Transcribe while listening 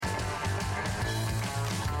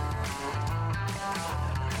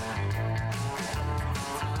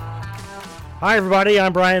Hi, everybody.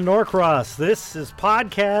 I'm Brian Norcross. This is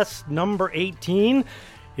podcast number 18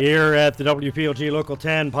 here at the WPLG Local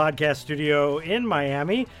 10 podcast studio in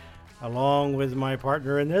Miami, along with my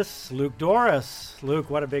partner in this, Luke Doris.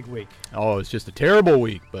 Luke, what a big week. Oh, it's just a terrible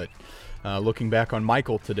week, but looking back on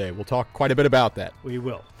Michael today, we'll talk quite a bit about that. We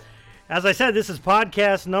will. As I said, this is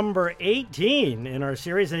podcast number 18 in our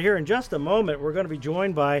series, and here in just a moment, we're going to be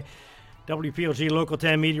joined by WPLG Local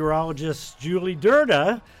 10 meteorologist Julie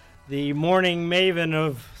Durda, the morning maven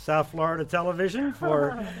of South Florida television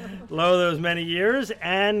for those many years,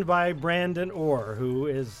 and by Brandon Orr, who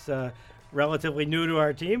is relatively new to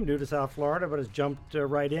our team, new to South Florida, but has jumped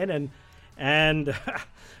right in and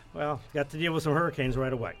well, got to deal with some hurricanes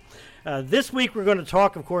right away. This week we're going to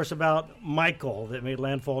talk, of course, about Michael that made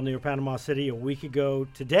landfall near Panama City a week ago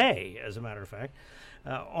today, as a matter of fact.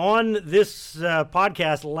 On this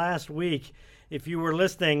podcast last week, if you were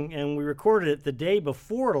listening, and we recorded it the day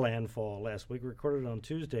before landfall last week, we recorded it on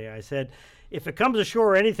Tuesday, I said, if it comes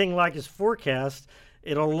ashore anything like its forecast,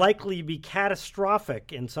 it'll likely be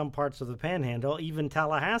catastrophic in some parts of the Panhandle. Even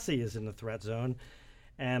Tallahassee is in the threat zone.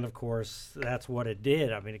 And, of course, that's what it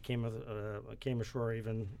did. I mean, it came ashore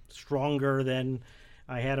even stronger than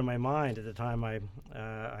I had in my mind at the time I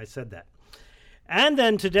said that. And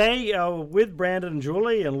then today, with Brandon and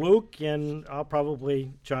Julie and Luke, and I'll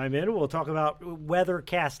probably chime in, we'll talk about weather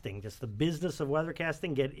casting, just the business of weather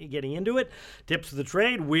casting, getting into it, tips of the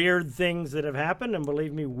trade, weird things that have happened, and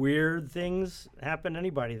believe me, weird things happen to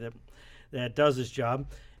anybody that does this job.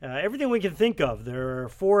 Everything we can think of. There are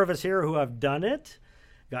four of us here who have done it,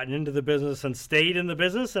 gotten into the business and stayed in the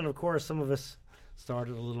business, and of course, some of us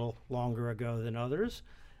started a little longer ago than others.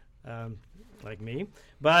 Like me.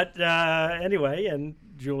 But anyway, and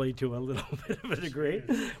Julie to a little bit of a degree.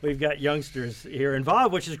 We've got youngsters here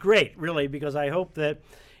involved, which is great, really, because I hope that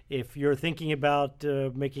if you're thinking about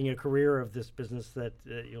making a career of this business that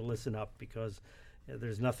you'll listen up, because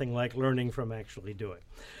there's nothing like learning from actually doing.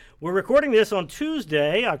 We're recording this on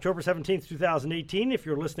Tuesday, October 17th, 2018. If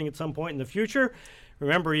you're listening at some point in the future,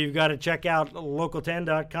 remember, you've got to check out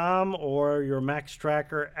local10.com or your Max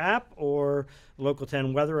Tracker app or Local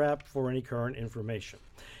 10 weather app for any current information.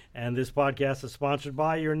 And this podcast is sponsored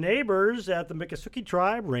by your neighbors at the Miccosukee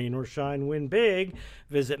Tribe. Rain or shine, win big.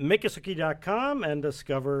 Visit Miccosukee.com and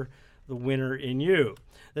discover the winner in you.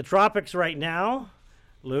 The tropics right now,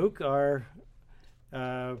 Luke, are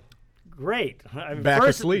great. Back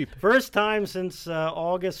asleep. First time since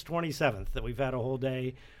August 27th that we've had a whole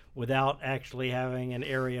day without actually having an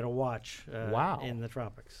area to watch in the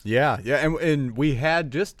tropics. Yeah, and we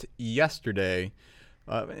had just yesterday,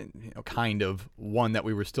 kind of one that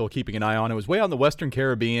we were still keeping an eye on. It was way on the Western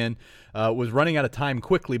Caribbean. Was running out of time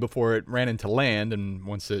quickly before it ran into land, and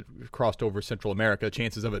once it crossed over Central America,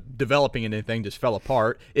 chances of it developing anything just fell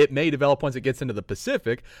apart. It may develop once it gets into the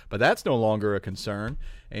Pacific, but that's no longer a concern.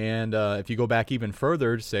 And if you go back even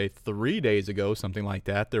further, say 3 days ago, something like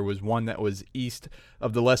that, there was one that was east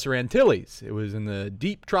of the Lesser Antilles. It was in the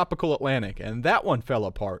deep tropical Atlantic, and that one fell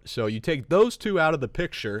apart. So you take those two out of the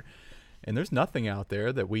picture, and there's nothing out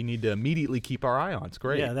there that we need to immediately keep our eye on. It's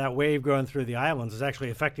great. Yeah, that wave going through the islands is actually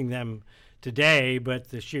affecting them today, but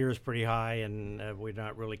the shear is pretty high, and we're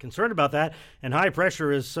not really concerned about that. And high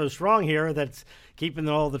pressure is so strong here that it's keeping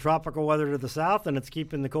all the tropical weather to the south, and it's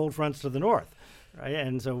keeping the cold fronts to the north. Right,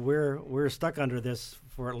 and so we're stuck under this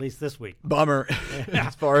for at least this week. Bummer,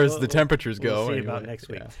 as far as the temperatures go. We'll see about next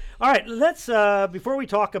week. Yeah. All right, let's before we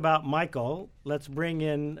talk about Michael, let's bring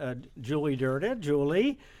in Julie Durda.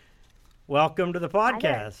 Julie, welcome to the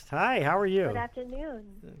podcast. Hi, how are you? Good afternoon.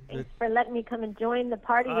 Thanks for letting me come and join the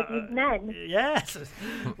party with you men. Yes.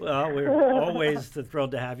 Well, we're always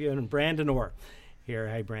thrilled to have you. And Brandon Orr here.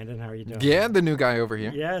 Hey, Brandon, how are you doing? Yeah, the new guy over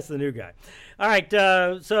here. Yes, the new guy. All right,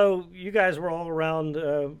 so you guys were all around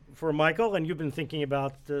for Michael, and you've been thinking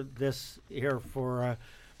about this here for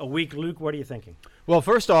a week. Luke, what are you thinking? Well,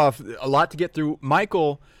 first off, a lot to get through.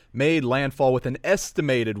 Michael made landfall with an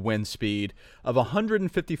estimated wind speed of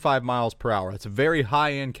 155 miles per hour. That's a very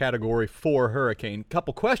high-end Category 4 hurricane. A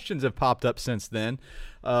couple questions have popped up since then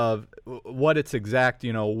of what its exact,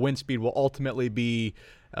 wind speed will ultimately be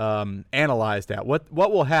analyzed at. What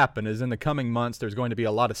will happen is in the coming months there's going to be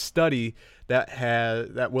a lot of study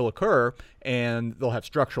that will occur, and they'll have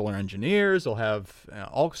structural engineers, they'll have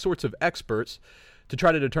all sorts of experts to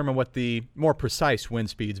try to determine what the more precise wind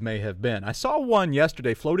speeds may have been. I saw one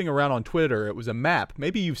yesterday floating around on Twitter. It was a map.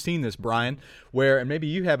 Maybe you've seen this, Brian, and maybe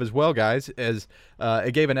you have as well, guys, as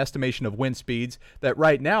it gave an estimation of wind speeds that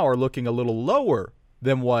right now are looking a little lower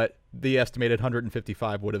than what the estimated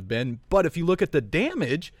 155 would have been. But if you look at the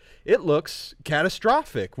damage, it looks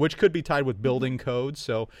catastrophic, which could be tied with building codes.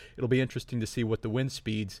 So it'll be interesting to see what the wind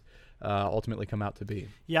speeds ultimately come out to be.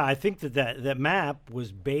 Yeah, I think that map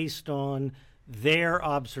was based on their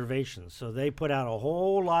observations. So they put out a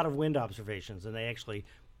whole lot of wind observations, and they actually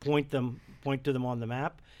point to them on the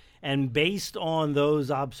map. And based on those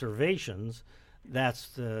observations, that's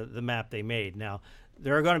the map they made. Now,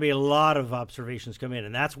 there are going to be a lot of observations come in,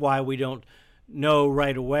 and that's why we don't know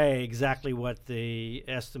right away exactly what the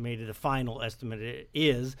final estimate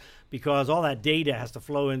is, because all that data has to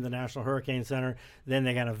flow in the National Hurricane Center. Then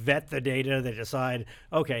they kind of vet the data. They decide,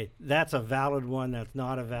 okay, that's a valid one, that's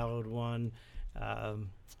not a valid one.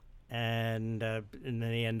 And then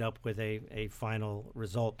they end up with a final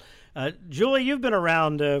result. Julie, you've been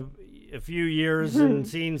around a few years and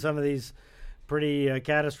seen some of these pretty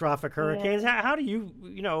catastrophic hurricanes. Yeah. How do you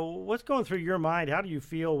what's going through your mind? How do you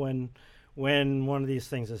feel when one of these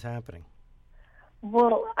things is happening?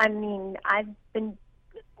 Well, I mean, I've been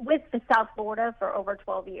with the South Florida for over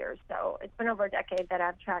 12 years, so it's been over a decade that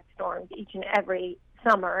I've tracked storms each and every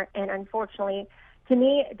summer, and unfortunately, to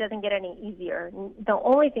me, it doesn't get any easier. The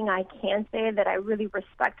only thing I can say that I really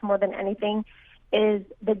respect more than anything is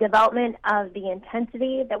the development of the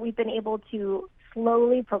intensity that we've been able to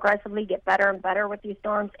slowly, progressively get better and better with these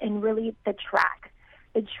storms, and really the track.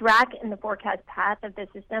 The track and the forecast path of the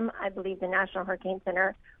system, I believe the National Hurricane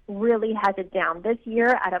Center really has it down. This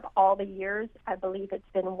year, out of all the years, I believe it's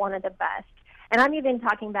been one of the best. And I'm even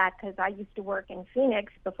talking back because I used to work in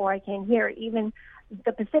Phoenix before I came here. Even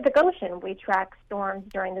the Pacific Ocean, we track storms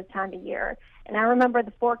during this time of year. And I remember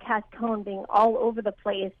the forecast cone being all over the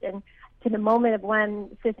place. And to the moment of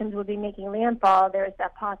when systems would be making landfall, there's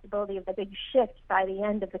that possibility of the big shift by the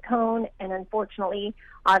end of the cone. And unfortunately,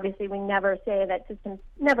 obviously, we never say that systems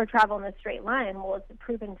never travel in a straight line. Well, it's a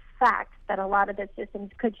proven fact that a lot of the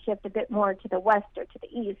systems could shift a bit more to the west or to the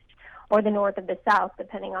east or the north or the south,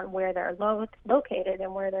 depending on where they're located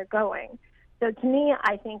and where they're going. So to me,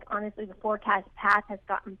 I think, honestly, the forecast path has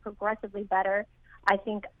gotten progressively better. I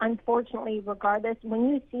think, unfortunately, regardless, when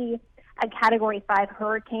you see a Category 5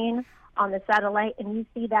 hurricane on the satellite and you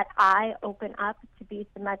see that eye open up to be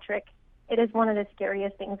symmetric, it is one of the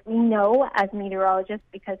scariest things. We know as meteorologists,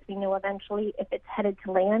 because we know eventually if it's headed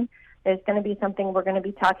to land, there's going to be something we're going to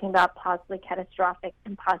be talking about, possibly catastrophic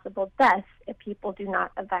and possible deaths if people do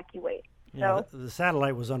not evacuate. Yeah, So the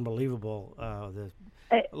satellite was unbelievable. The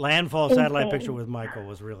landfall satellite picture with Michael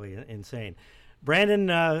was really insane.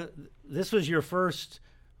 Brandon, this was your first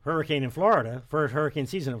hurricane in Florida, first hurricane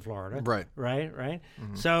season in Florida. Right.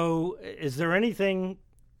 Mm-hmm. So is there anything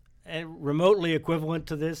remotely equivalent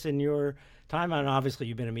to this in your time? And obviously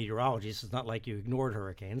you've been a meteorologist. It's not like you ignored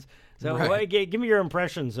hurricanes. So give me your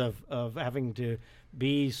impressions of having to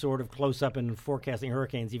be sort of close up in forecasting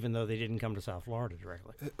hurricanes, even though they didn't come to South Florida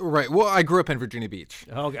directly. Right. Well, I grew up in Virginia Beach.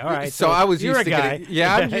 Okay. All right. So I was used to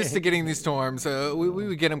I'm used to getting these storms. We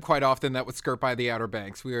would get them quite often that would skirt by the Outer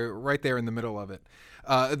Banks. We were right there in the middle of it.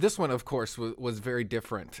 This one, of course, was very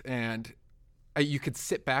different. And you could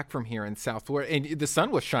sit back from here in South Florida, and the sun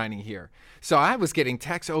was shining here. So I was getting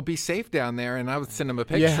texts, "Oh, be safe down there," and I would send them a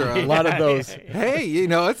picture. Yeah, a lot of those. Hey,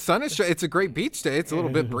 it's sun is. It's a great beach day. It's a little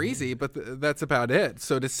bit breezy, but that's about it.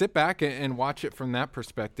 So to sit back and watch it from that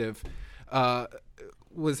perspective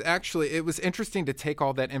was interesting to take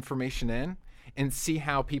all that information in and see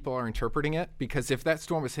how people are interpreting it. Because if that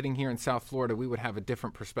storm was hitting here in South Florida, we would have a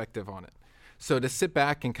different perspective on it. So to sit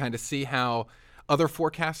back and kind of see how other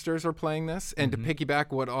forecasters are playing this, and to piggyback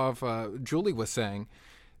what Julie was saying,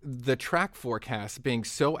 the track forecast being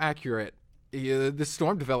so accurate, the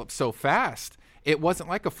storm developed so fast. It wasn't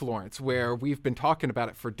like a Florence where we've been talking about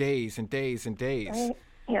it for days and days and days.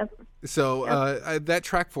 Yep. So that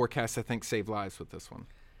track forecast, I think, saved lives with this one.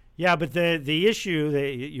 Yeah, but the issue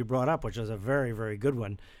that you brought up, which is a very, very good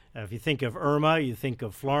one, if you think of Irma, you think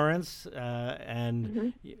of Florence,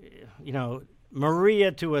 and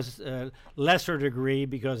Maria to a lesser degree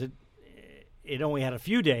because it only had a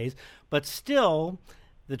few days, but still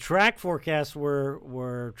the track forecasts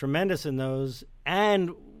were tremendous in those,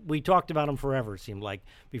 and we talked about them forever, it seemed like,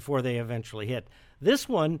 before they eventually hit. This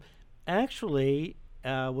one actually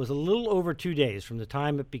was a little over 2 days from the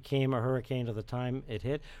time it became a hurricane to the time it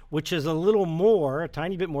hit, which is a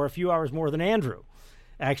tiny bit more, a few hours more than Andrew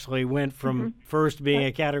actually went from first being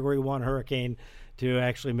a Category 1 hurricane to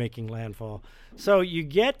actually making landfall. So you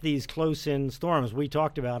get these close-in storms. We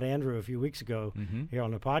talked about Andrew a few weeks ago here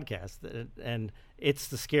on the podcast, and it's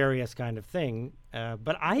the scariest kind of thing.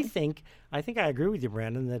 But I think I agree with you,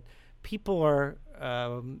 Brandon, that people are,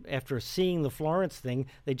 after seeing the Florence thing,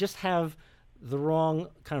 they just have the wrong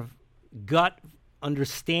kind of gut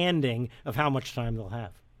understanding of how much time they'll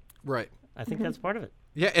have. Right. I think that's part of it.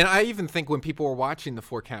 Yeah, and I even think when people were watching the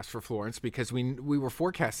forecast for Florence, because we were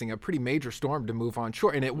forecasting a pretty major storm to move on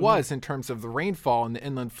shore, and it was in terms of the rainfall and the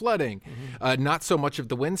inland flooding, not so much of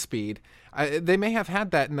the wind speed. They may have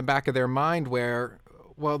had that in the back of their mind where,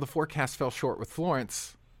 well, the forecast fell short with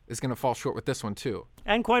Florence, is going to fall short with this one too.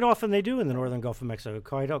 And quite often they do in the northern Gulf of Mexico.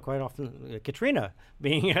 Quite often, Katrina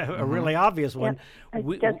being a really obvious one. I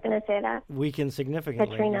was just going to say that. Weakened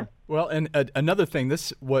significantly. Katrina. Well, and another thing,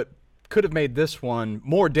 what could have made this one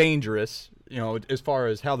more dangerous, as far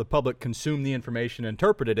as how the public consumed the information,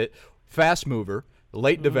 interpreted it, fast mover,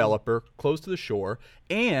 late developer, close to the shore,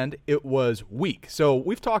 and it was weak. So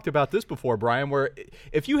we've talked about this before, Brian, where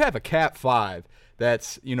if you have a Cat 5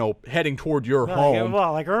 that's, heading toward your home.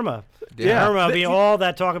 Well, like Irma. Yeah. Irma, all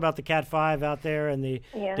that talk about the Cat 5 out there and the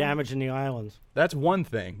damage in the islands. That's one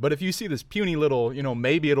thing. But if you see this puny little,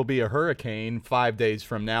 maybe it'll be a hurricane 5 days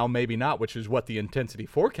from now, maybe not, which is what the intensity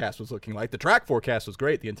forecast was looking like. The track forecast was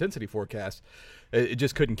great. The intensity forecast, it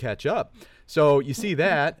just couldn't catch up. So you see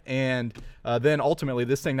that, and then ultimately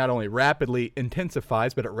this thing not only rapidly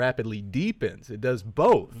intensifies, but it rapidly deepens. It does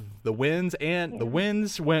both. The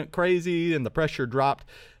winds went crazy and the pressure dropped.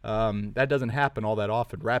 That doesn't happen all that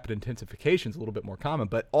often. Rapid intensification is a little bit more common,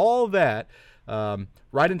 but all that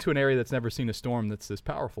right into an area that's never seen a storm that's this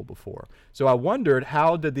powerful before. So I wondered,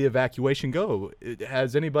 how did the evacuation go?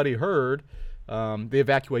 Has anybody heard the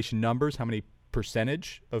evacuation numbers? How many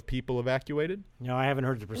percentage of people evacuated? No, I haven't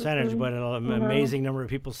heard the percentage, but an amazing number of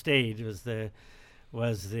people stayed was the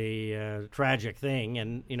tragic thing.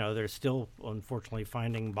 And, they're still, unfortunately,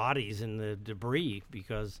 finding bodies in the debris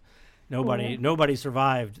because nobody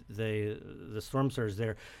survived the storm surge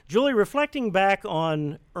there. Julie, reflecting back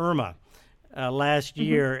on Irma last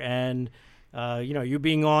year and, you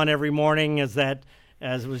being on every morning as it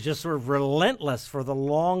was just sort of relentless for the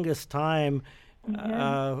longest time.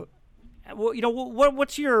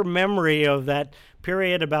 What's your memory of that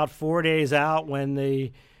period about 4 days out when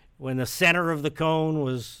the center of the cone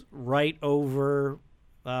was right over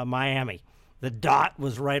Miami? The dot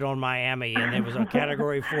was right on Miami, and it was a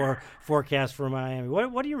Category 4 forecast for Miami.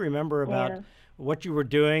 What do you remember about what you were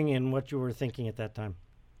doing and what you were thinking at that time?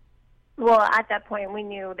 Well, at that point, we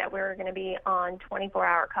knew that we were going to be on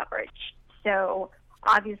 24-hour coverage. So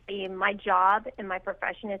obviously, my job and my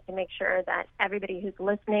profession is to make sure that everybody who's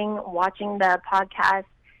listening, watching the podcast,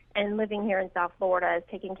 and living here in South Florida is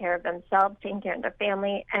taking care of themselves, taking care of their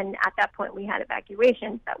family. And at that point, we had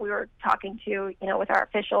evacuations that we were talking to, with our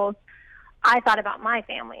officials. I thought about my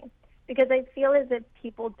family because I feel as if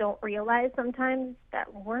people don't realize sometimes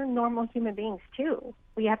that we're normal human beings too.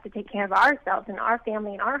 We have to take care of ourselves and our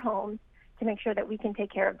family and our homes to make sure that we can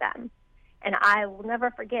take care of them. And I will never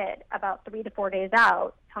forget, about 3 to 4 days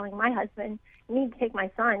out, telling my husband, "You need to take my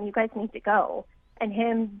son. You guys need to go." And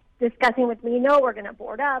him discussing with me, "No, we're going to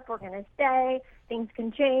board up. We're going to stay. Things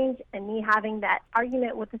can change." And me having that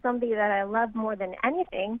argument with somebody that I love more than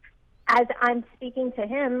anything as I'm speaking to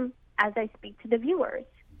him as I speak to the viewers.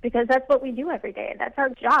 Because that's what we do every day. That's our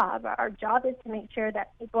job. Our job is to make sure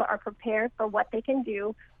that people are prepared for what they can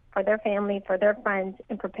do for their family, for their friends,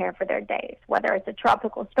 and prepare for their days, whether it's a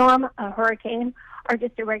tropical storm, a hurricane, or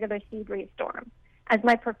just a regular sea breeze storm. As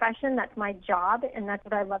my profession, that's my job, and that's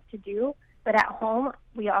what I love to do. But at home,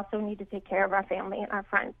 we also need to take care of our family and our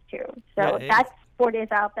friends, too. So that's 4 days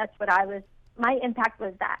out. That's what my impact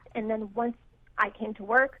was that. And then once I came to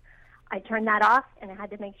work, I turned that off, and I had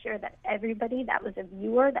to make sure that everybody that was a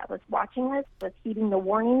viewer that was watching us was heeding the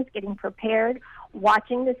warnings, getting prepared,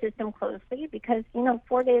 watching the system closely, because,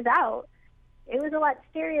 4 days out, it was a lot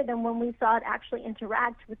scarier than when we saw it actually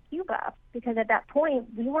interact with Cuba, because at that point,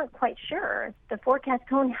 we weren't quite sure. The forecast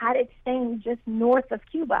cone had it staying just north of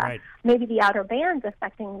Cuba. Right. Maybe the outer bands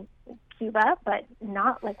affecting Cuba, but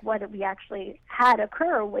not like what we actually had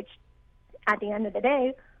occur, which at the end of the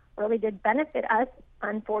day really did benefit us.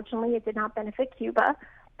 Unfortunately, it did not benefit Cuba,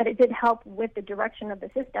 but it did help with the direction of the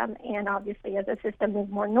system. And obviously, as the system moved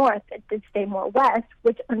more north, it did stay more west,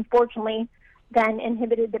 which unfortunately then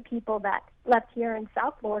inhibited the people that left here in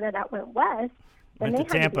South Florida that went west. Went to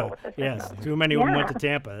Tampa. Yes, too many of them went to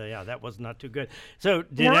Tampa. Yeah, that was not too good. So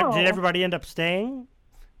did everybody end up staying?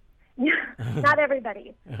 Not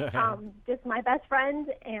everybody. Just my best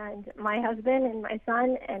friend and my husband and my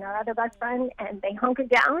son and our other best friend, and they hunkered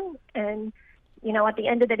down. And, at the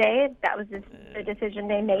end of the day, that was just the decision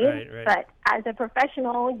they made. Right. But as a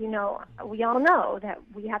professional, we all know that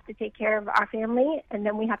we have to take care of our family, and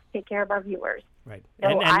then we have to take care of our viewers. Right. So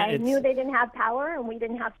And I knew they didn't have power, and we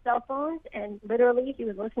didn't have cell phones, and literally he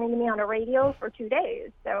was listening to me on a radio for 2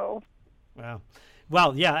 days. So, wow.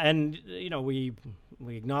 Well, yeah, and we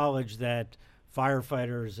acknowledge that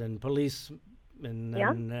firefighters and police and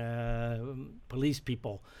police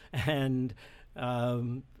people and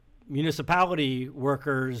municipality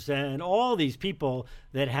workers and all these people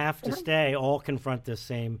that have to stay all confront this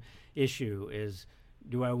same issue: is,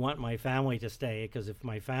 do I want my family to stay? Because if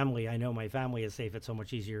I know my family is safe, it's so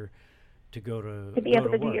much easier to go to be able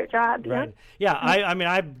to do your job. Right. Yeah. I mean,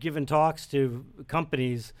 I've given talks to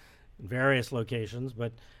companies in various locations,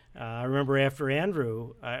 but I remember after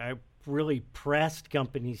Andrew, I really pressed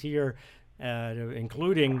companies here,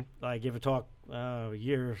 including, I gave a talk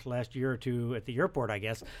last year or two at the airport, I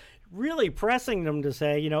guess, really pressing them to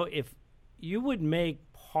say, if you would make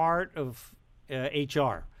part of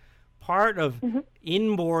HR, part of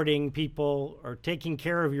inboarding people or taking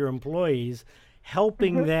care of your employees,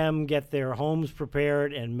 helping them get their homes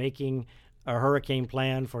prepared and making a hurricane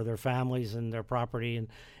plan for their families and their property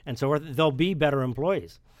and so forth, they'll be better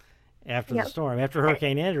employees after the storm. After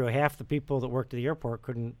Hurricane Andrew, half the people that worked at the airport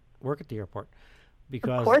couldn't work at the airport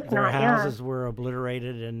because their houses were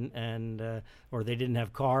obliterated and or they didn't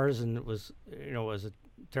have cars, and it was a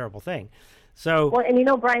terrible thing. So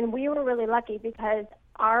Bryan, we were really lucky because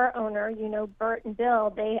our owner, Bert and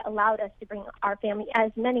Bill, they allowed us to bring our family,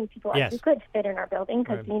 as many people as we could fit in our building,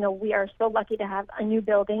 because we are so lucky to have a new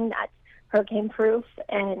building that's hurricane proof,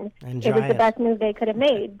 and it was the best move they could have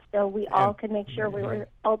made. So we all could make sure we were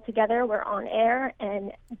all together, we're on air,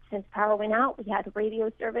 and since power went out, we had radio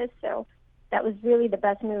service. So that was really the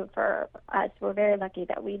best move for us. We're very lucky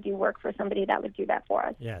that we do work for somebody that would do that for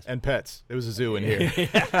us. Yes. And pets. It was a zoo in here.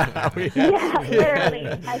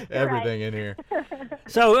 Literally. Everything in here.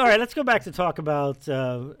 So, all right, let's go back to talk about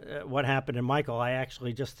what happened in Michael. I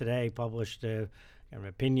actually just today published an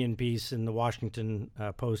opinion piece in the Washington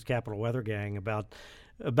Post Capitol Weather Gang about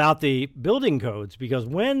the building codes, because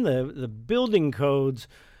when the building codes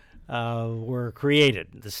were created,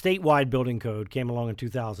 the statewide building code came along in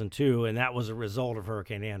 2002, and that was a result of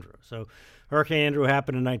Hurricane Andrew. So Hurricane Andrew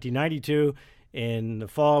happened in 1992. In the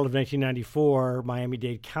fall of 1994,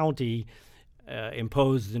 Miami-Dade County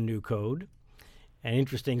imposed the new code. An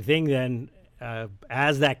interesting thing then,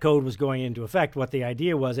 as that code was going into effect, what the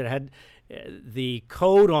idea was, it had the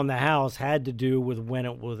code on the house had to do with when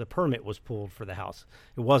the permit was pulled for the house.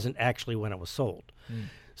 It wasn't actually when it was sold.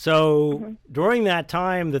 So during that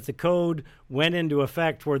time that the code went into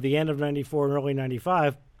effect toward the end of 94 and early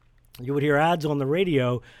 95, you would hear ads on the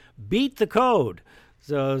radio, beat the code.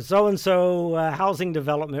 So-and-so housing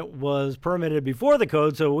development was permitted before the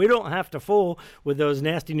code, so we don't have to fool with those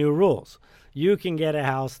nasty new rules. You can get a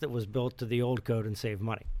house that was built to the old code and save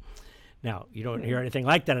money. Now, you don't hear anything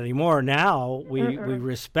like that anymore. Now we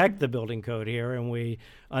respect the building code here, and we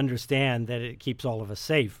understand that it keeps all of us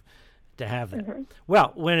safe to have that.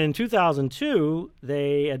 Well, when in 2002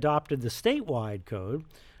 they adopted the statewide code,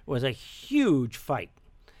 it was a huge fight.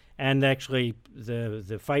 And actually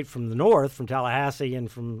the fight from the north, from Tallahassee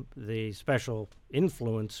and from the special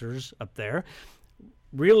influencers up there,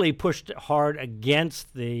 really pushed hard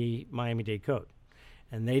against the Miami-Dade code.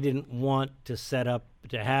 And they didn't want to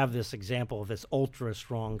have this example of this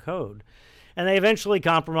ultra-strong code. And they eventually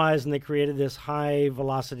compromised, and they created this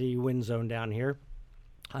high-velocity wind zone down here,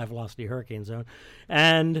 high-velocity hurricane zone.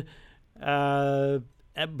 And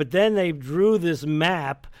but then they drew this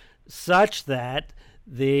map such that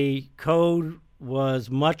the code was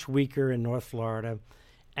much weaker in North Florida.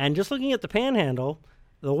 And just looking at the Panhandle,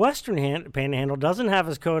 the western Panhandle doesn't have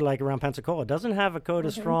a code like around Pensacola. It doesn't have a code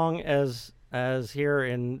as strong as here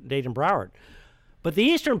in Dade and Broward. But the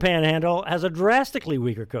eastern Panhandle has a drastically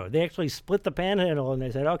weaker code. They actually split the Panhandle, and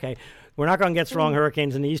they said, okay, we're not going to get strong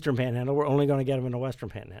hurricanes in the eastern Panhandle. We're only going to get them in the western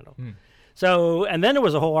Panhandle. So, and then there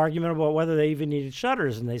was a whole argument about whether they even needed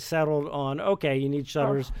shutters, and they settled on, okay, you need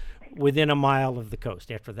shutters within a mile of the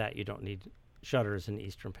coast. After that, you don't need shutters in the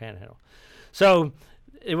eastern Panhandle. So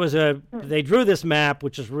it was they drew this map,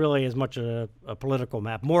 which is really as much a political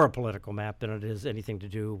map, more a political map than it is anything to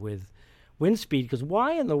do with wind speed. Because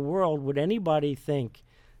why in the world would anybody think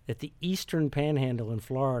that the eastern Panhandle in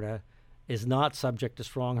Florida is not subject to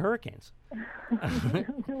strong hurricanes? There's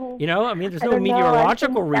no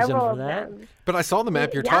meteorological reason for that. But I saw the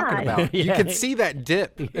map you're talking about. You can see that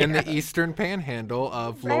dip in the eastern Panhandle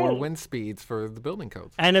of lower wind speeds for the building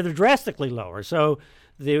codes. And they're drastically lower. So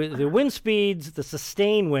the wind speeds, the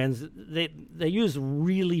sustained winds, they use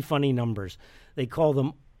really funny numbers. They call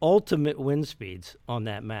them ultimate wind speeds on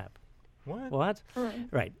that map. What?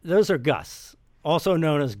 Right. Those are gusts, also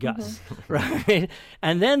known as gusts, right?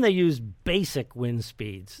 And then they use basic wind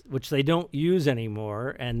speeds, which they don't use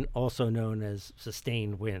anymore, and also known as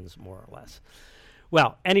sustained winds, more or less.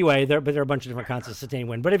 Well, anyway, there are a bunch of different kinds of sustained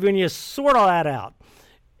wind. But when you sort all that out,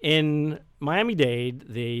 in Miami-Dade,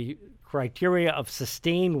 the criteria of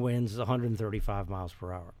sustained winds is 135 miles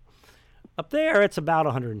per hour. Up there, it's about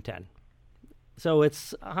 110. So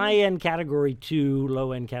it's high-end Category 2,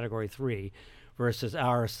 low-end Category 3 versus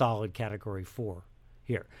our solid Category 4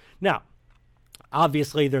 here. Now,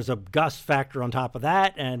 obviously, there's a gust factor on top of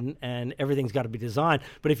that, and everything's got to be designed.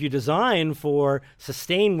 But if you design for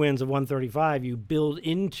sustained winds of 135, you build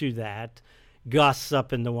into that gusts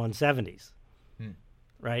up in the 170s,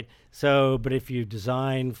 right? So, but if you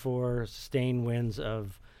design for sustained winds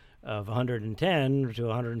of 110 to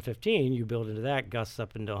 115, you build into that gusts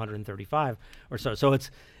up into 135 or so. So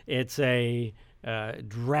it's a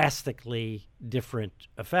drastically different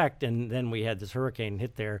effect. And then we had this hurricane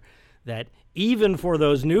hit there that even for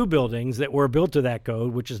those new buildings that were built to that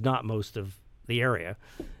code, which is not most of the area,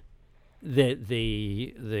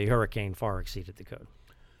 the hurricane far exceeded the code.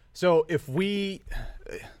 So if we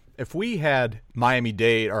had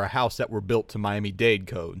Miami-Dade or a house that were built to Miami-Dade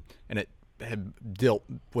code and it had dealt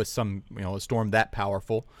with some, a storm that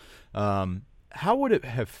powerful, how would it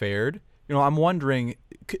have fared? I'm wondering,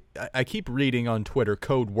 I keep reading on Twitter,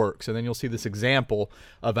 code works, and then you'll see this example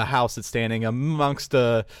of a house that's standing amongst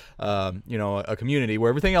a community where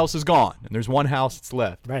everything else is gone, and there's one house that's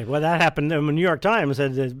left. Right. Well, that happened. The New York Times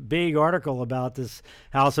had a big article about this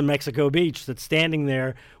house in Mexico Beach that's standing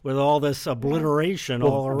there with all this obliteration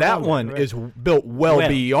all around. That one is built well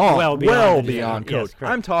beyond code. Yes,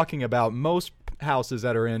 I'm talking about most houses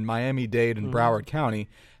that are in Miami-Dade and Broward County.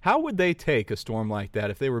 How would they take a storm like that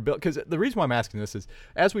if they were built? Because the reason why I'm asking this is,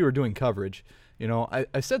 as we were doing coverage,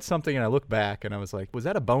 I said something and I looked back and I was like, was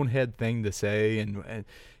that a bonehead thing to say? And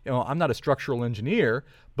I'm not a structural engineer,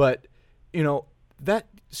 but, that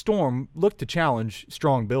storm looked to challenge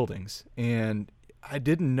strong buildings. And I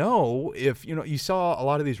didn't know if, you saw a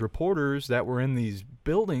lot of these reporters that were in these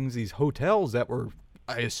buildings, these hotels that were,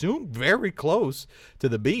 I assume, very close to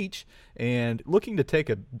the beach and looking to take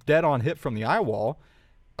a dead-on hit from the eye wall.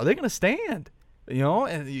 Are they going to stand?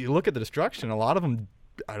 And you look at the destruction. A lot of them,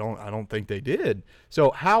 I don't think they did. So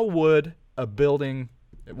how would a building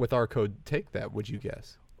with our code take that? Would you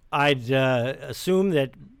guess? I'd assume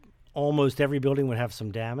that almost every building would have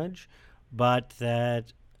some damage, but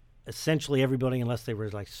that essentially every building, unless they were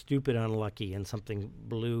like stupid unlucky and something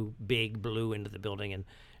blew into the building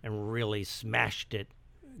and really smashed it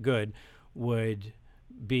good, would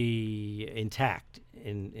be intact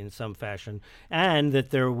in some fashion, and that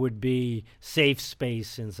there would be safe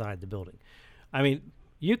space inside the building. I mean,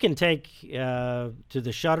 you can take to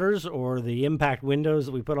the shutters or the impact windows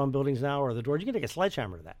that we put on buildings now, or the doors, you can take a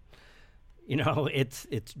sledgehammer to that.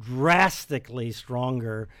 It's drastically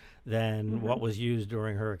stronger than what was used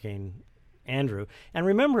during Hurricane Andrew. And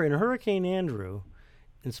remember, in Hurricane Andrew,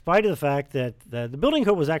 in spite of the fact that the building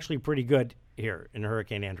code was actually pretty good here in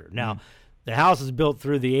Hurricane Andrew. Now, the house is built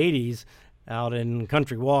through the 80s out in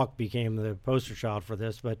Country Walk became the poster child for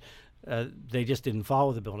this, but they just didn't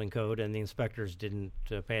follow the building code, and the inspectors didn't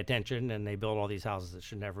pay attention, and they built all these houses that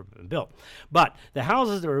should never have been built. But the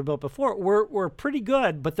houses that were built before were pretty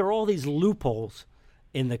good, but there are all these loopholes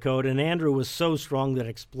in the code, and Andrew was so strong that it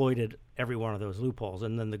exploited every one of those loopholes.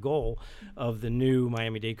 And then the goal of the new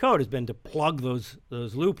Miami-Dade code has been to plug those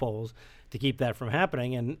loopholes to keep that from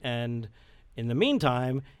happening. And in the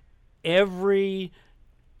meantime, every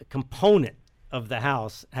component of the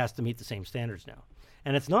house has to meet the same standards now.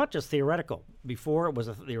 And it's not just theoretical. Before,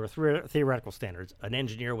 there were theoretical standards. An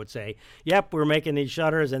engineer would say, yep, we're making these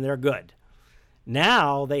shutters and they're good.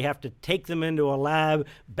 Now they have to take them into a lab,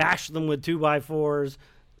 bash them with 2x4s,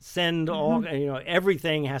 send all,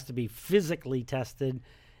 everything has to be physically tested,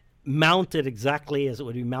 mounted exactly as it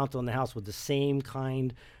would be mounted on the house with the same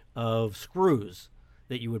kind of screws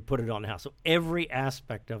that you would put it on the house. So every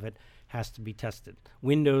aspect of it has to be tested.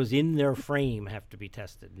 Windows in their frame have to be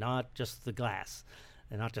tested, not just the glass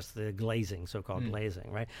and not just the glazing, so-called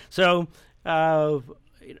glazing, right? So,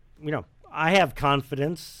 I have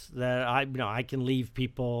confidence that I can leave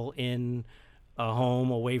people in a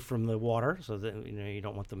home away from the water, so that you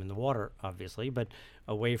don't want them in the water, obviously, but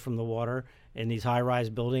away from the water in these high-rise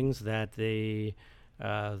buildings. That the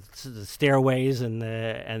stairways and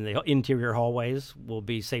the interior hallways will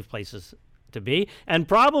be safe places to be, and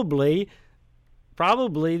probably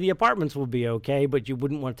the apartments will be okay, but you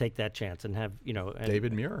wouldn't want to take that chance and have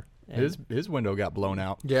David Muir. His window got blown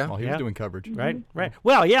out while he was doing coverage. Right.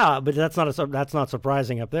 Well, yeah, but that's not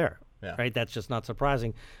surprising up there. Yeah. Right. That's just not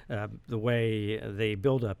surprising the way they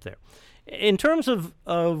build up there. In terms of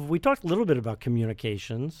we talked a little bit about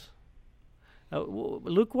communications.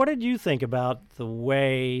 Luke, what did you think about the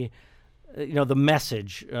way the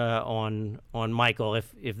message on Michael.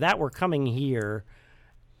 If that were coming here,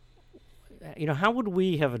 how would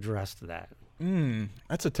we have addressed that?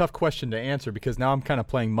 That's a tough question to answer because now I'm kind of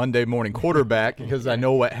playing Monday morning quarterback because I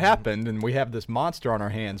know what happened and we have this monster on our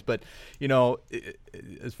hands. But,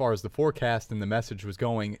 as far as the forecast and the message was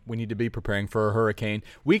going, we need to be preparing for a hurricane.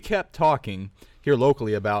 We kept talking here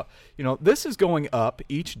locally about, this is going up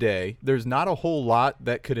each day. There's not a whole lot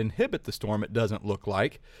that could inhibit the storm, it doesn't look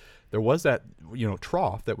like. There was that,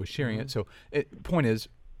 trough that was sharing it. So point is,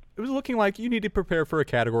 it was looking like you need to prepare for a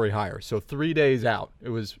category higher. So 3 days out, it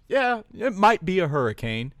was, it might be a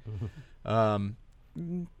hurricane.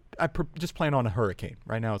 Just plan on a hurricane.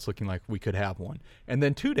 Right now it's looking like we could have one. And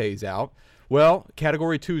then 2 days out, well,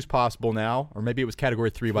 category 2 is possible now, or maybe it was category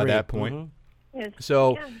 3 by that point. Yes.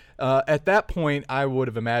 So at that point, I would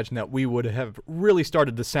have imagined that we would have really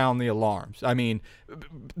started to sound the alarms. I mean,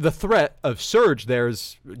 the threat of surge there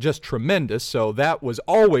is just tremendous. So that was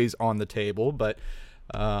always on the table. But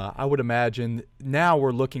I would imagine now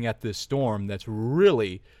we're looking at this storm that's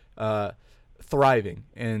really thriving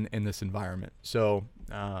in this environment. So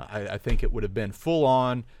I think it would have been full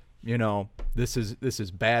on, this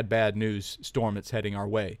is bad news storm that's heading our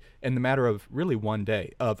way. In the matter of really 1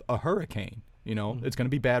 day of a hurricane, it's going to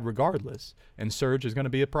be bad regardless. And surge is going to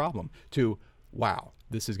be a problem to, wow,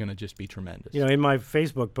 this is going to just be tremendous. In my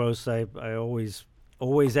Facebook posts, I always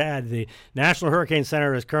add the National Hurricane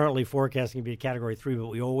Center is currently forecasting to be a Category 3, but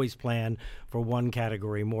we always plan for one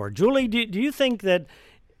category more. Julie, do you think that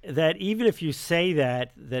even if you say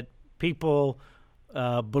that people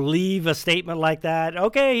believe a statement like that?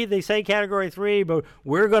 Okay, they say Category 3, but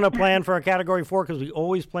we're going to plan for a Category 4 because we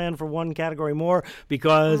always plan for one category more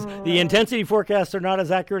because the intensity forecasts are not as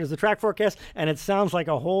accurate as the track forecast, and it sounds like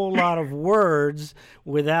a whole lot of words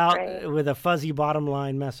with a fuzzy bottom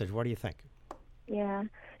line message. What do you think? Yeah.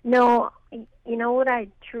 No, you know what I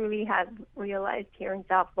truly have realized here in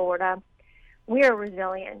South Florida? We are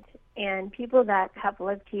resilient, and people that have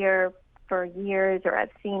lived here for years or have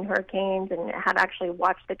seen hurricanes and have actually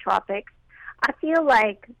watched the tropics, I feel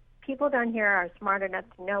like people down here are smart enough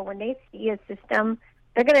to know when they see a system,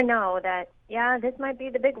 they're going to know that, this might be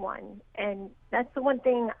the big one. And that's the one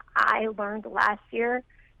thing I learned last year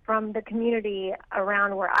from the community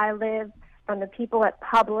around where I live, from the people at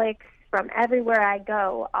Publix, from everywhere I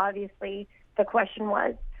go. Obviously, the question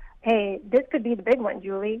was, hey, this could be the big one,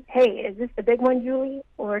 Julie. Hey, is this the big one, Julie?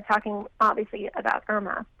 We're talking, obviously, about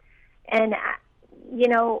Irma. And,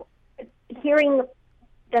 hearing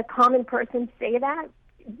the common person say that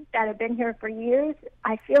have been here for years,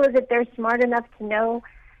 I feel as if they're smart enough to know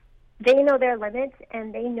they know their limits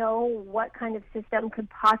and they know what kind of system could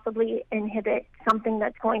possibly inhibit something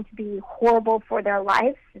that's going to be horrible for their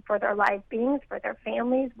lives, for their life beings, for their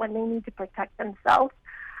families when they need to protect themselves.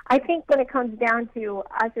 I think when it comes down to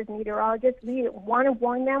us as meteorologists, we want to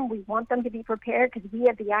warn them. We want them to be prepared because we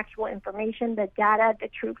have the actual information, the data, the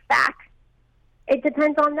true facts. It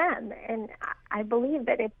depends on them. And I believe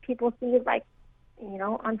that if people see, like,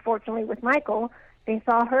 unfortunately with Michael, they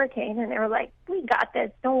saw a hurricane and they were like, we got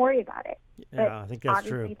this, don't worry about it. Yeah, but I think that's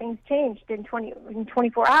true. Obviously things changed in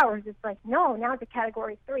 24 hours. It's like, no, now it's a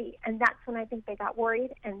Category 3. And that's when I think they got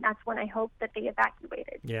worried, and that's when I hope that they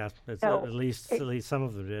evacuated. Yeah, at least some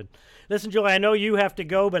of them did. Listen, Julie, I know you have to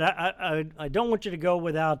go, but I don't want you to go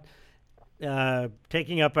without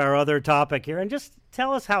taking up our other topic here. And just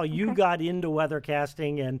tell us how you got into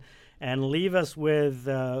weathercasting and leave us with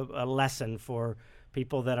a lesson for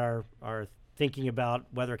people that are thinking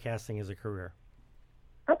about weathercasting as a career.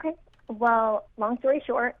 Okay. Well, long story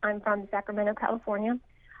short, I'm from Sacramento, California.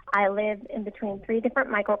 I live in between 3 different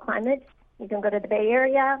microclimates. You can go to the Bay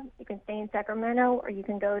Area, you can stay in Sacramento, or you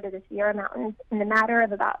can go to the Sierra Mountains in the matter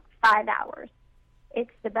of about 5 hours.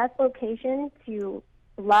 It's the best location to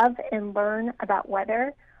love and learn about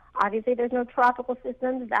weather. Obviously, there's no tropical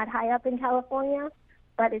systems that high up in California,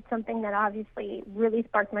 but it's something that obviously really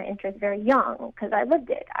sparked my interest very young because I lived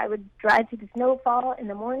it. I would drive to the snowfall in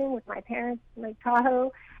the morning with my parents in Lake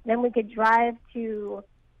Tahoe. Then we could drive to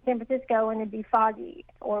San Francisco and it'd be foggy,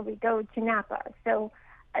 or we'd go to Napa. So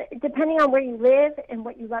depending on where you live and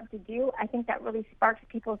what you love to do, I think that really sparks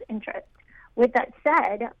people's interest. With that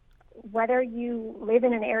said, whether you live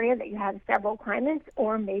in an area that you have several climates,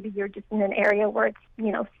 or maybe you're just in an area where it's,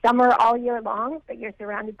 summer all year long, but you're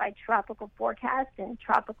surrounded by tropical forecasts and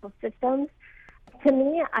tropical systems, to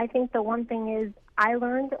me, I think the one thing is I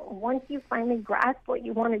learned once you finally grasp what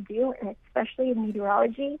you want to do, and especially in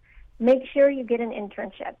meteorology, make sure you get an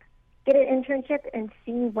internship. Get an internship and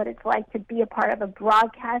see what it's like to be a part of a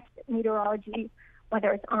broadcast meteorology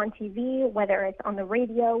whether it's on TV, whether it's on the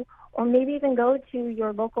radio, or maybe even go to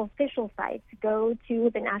your local official sites, go to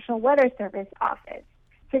the National Weather Service office,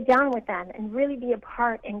 sit down with them and really be a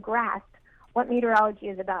part and grasp what meteorology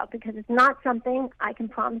is about, because it's not something I can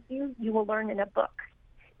promise you will learn in a book.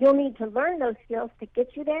 You'll need to learn those skills to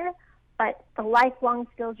get you there, but the lifelong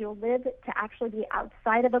skills you'll live to actually be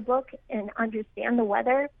outside of a book and understand the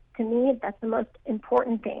weather, to me, that's the most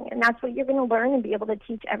important thing. And that's what you're going to learn and be able to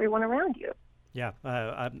teach everyone around you. Yeah,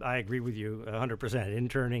 I agree with you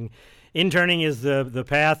 100%. Interning is the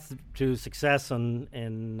path to success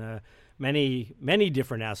in many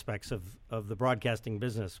different aspects of the broadcasting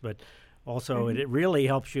business, but also it really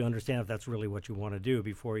helps you understand if that's really what you want to do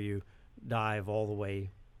before you dive all the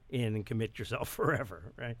way in and commit yourself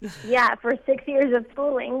forever, right? Yeah, for 6 years of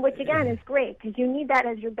schooling, which again is great because you need that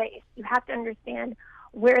as your base. You have to understand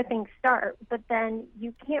where things start, but then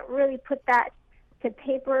you can't really put that to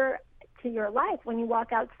paper to your life when you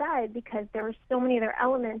walk outside, because there are so many other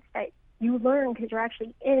elements that you learn because you're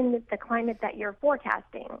actually in the climate that you're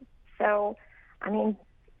forecasting. So, I mean,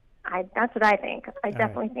 that's what I think. I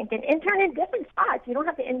definitely think an intern in different spots. You don't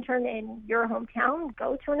have to intern in your hometown.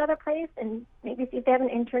 Go to another place and maybe see if they have an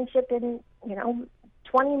internship in,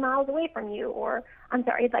 20 miles away from you, or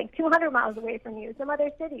it's like 200 miles away from you, some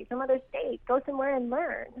other city, some other state. Go somewhere and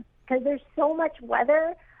learn, because there's so much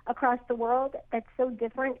weather across the world that's so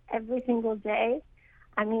different every single day.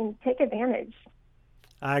 I mean, take advantage.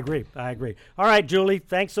 I agree. All right, Julie,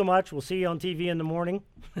 thanks so much. We'll see you on TV in the morning.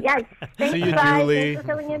 Yes. Thank See you, you, guys. Julie. Thanks for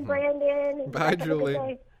filling in, Brandon. Bye,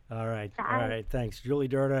 Julie. All right. Bye. All right. Thanks. Julie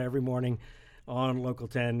Durda every morning on Local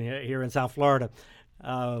 10 here in South Florida.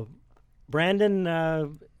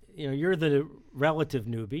 Brandon, you're the relative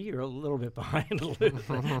newbie. You're a little bit behind Luke,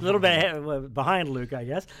 a little bit behind Luke, I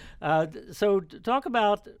guess. So talk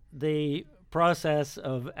about the process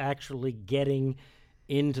of actually getting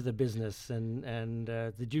into the business, and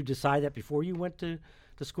did you decide that before you went to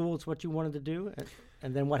school it's what you wanted to do?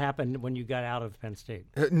 And then what happened when you got out of Penn State?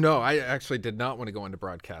 No, I actually did not want to go into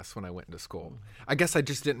broadcast when I went into school. I guess I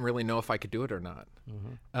just didn't really know if I could do it or not.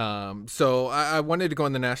 So I wanted to go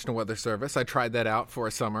in the National Weather Service. I tried that out for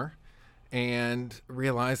a summer and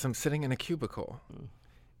realized I'm sitting in a cubicle.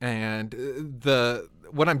 And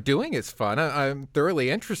what I'm doing is fun. I'm thoroughly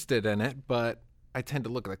interested in it, but I tend to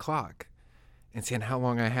look at the clock and seeing how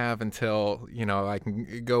long I have until, I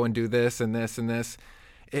can go and do this and this and this.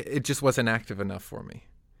 It just wasn't active enough for me.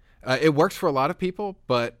 It works for a lot of people,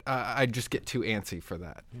 but I just get too antsy for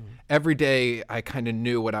that. Every day, I kind of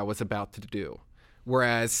knew what I was about to do.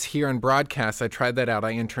 Whereas here in broadcast, I tried that out.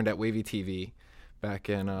 I interned at Wavy TV back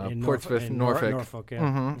in Portsmouth, Norfolk. Norfolk,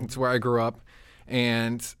 yeah. It's where I grew up.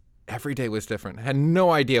 And every day was different. I had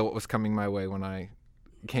no idea what was coming my way when I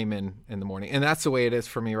came in the morning. And that's the way it is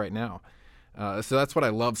for me right now. So that's what I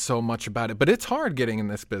love so much about it. But it's hard getting in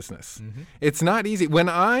this business. It's not easy. When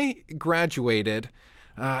I graduated,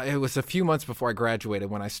 it was a few months before I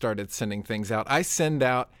graduated when I started sending things out. I send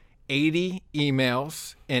out 80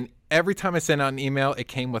 emails, and every time I send out an email, it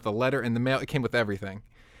came with a letter in the mail. It came with everything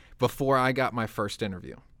before I got my first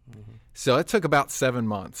interview. So it took about 7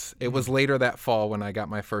 months. It was later that fall when I got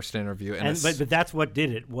my first interview. But that's what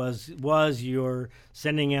did it, was your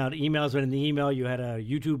sending out emails, and in the email you had a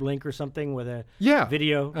YouTube link or something with a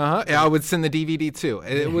video? I would send the DVD too.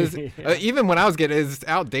 It was even when I was getting it, it's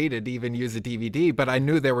outdated to even use a DVD, but I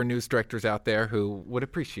knew there were news directors out there who would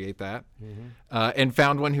appreciate that, and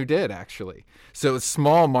found one who did, actually. So it's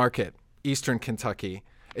small market, Eastern Kentucky.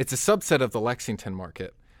 It's a subset of the Lexington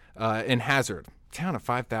market in Hazard. Town of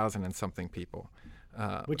 5,000 and something people.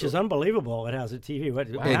 Which is unbelievable. It has a TV.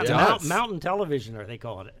 It does. Mountain television, or they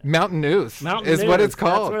call it. Mountain News Mountain is News. what it's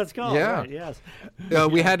called. That's what it's called. Yeah. Right, yes.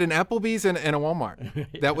 We had an Applebee's and a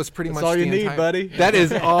Walmart. That was pretty much all you the need, entire, buddy. That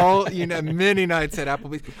is all, many nights at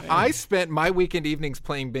Applebee's. I spent my weekend evenings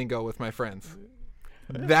playing bingo with my friends.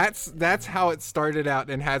 That's how it started out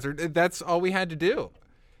in Hazard. That's all we had to do.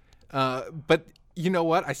 But you know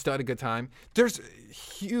what? I still had a good time. There's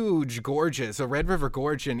huge gorges. The Red River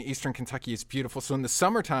Gorge in Eastern Kentucky is beautiful. So in the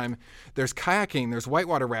summertime, there's kayaking, there's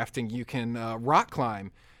whitewater rafting. You can rock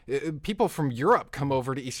climb. People from Europe come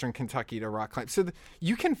over to Eastern Kentucky to rock climb. So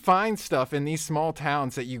you can find stuff in these small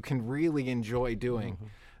towns that you can really enjoy doing.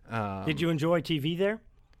 Did you enjoy TV there?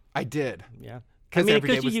 I did. Yeah. Because every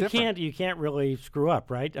day was different. You can't really screw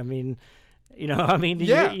up, right? I mean, you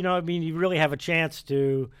really have a chance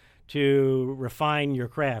to refine your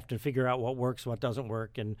craft and figure out what works, what doesn't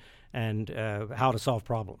work, and how to solve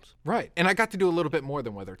problems. Right. And I got to do a little bit more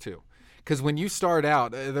than weather, too. Because when you start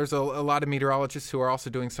out, there's a lot of meteorologists who are also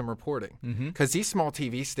doing some reporting. Because these small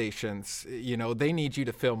TV stations, they need you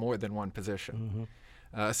to fill more than one position.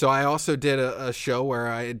 So I also did a show where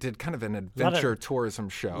I did kind of an adventure tourism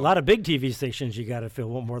show. A lot of big TV stations, you got to fill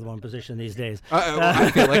more than one position these days.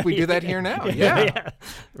 I feel like we do that here now. Yeah.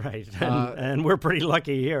 Right. And we're pretty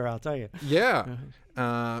lucky here, I'll tell you. Yeah.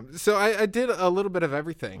 So I did a little bit of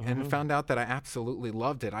everything and found out that I absolutely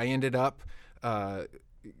loved it. I ended up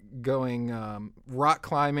going rock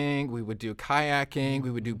climbing. We would do kayaking.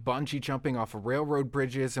 We would do bungee jumping off of railroad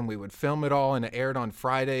bridges, and we would film it all, and it aired on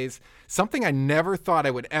Fridays. Something I never thought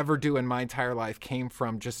I would ever do in my entire life came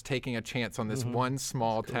from just taking a chance on this one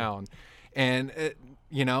small town. And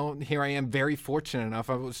here I am, very fortunate enough.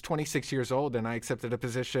 I was 26 years old, and I accepted a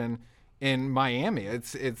position in Miami.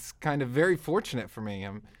 It's kind of very fortunate for me.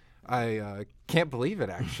 I can't believe it,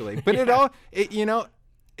 actually. But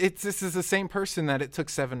this is the same person that it took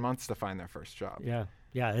 7 months to find their first job. Yeah.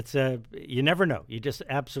 It's you never know. You just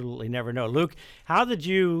absolutely never know. Luke, how did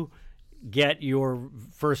you get your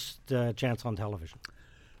first chance on television?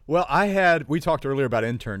 Well, we talked earlier about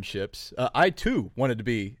internships. I, too, wanted to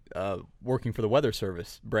be working for the Weather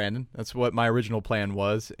Service, Brandon. That's what my original plan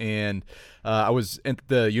was. And I was at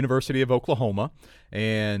the University of Oklahoma,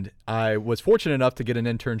 and I was fortunate enough to get an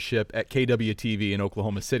internship at KWTV in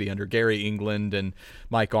Oklahoma City under Gary England and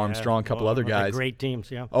Mike Armstrong, a couple other guys. Great teams,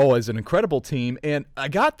 yeah. Oh, it was an incredible team. And I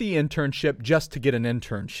got the internship just to get an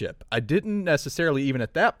internship. I didn't necessarily, even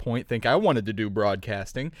at that point, think I wanted to do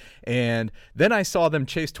broadcasting. And then I saw them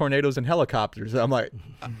chase tornadoes in helicopters. I'm like,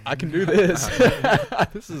 I can do this.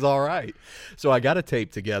 This is all right. So I got a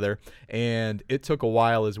tape together, and it took a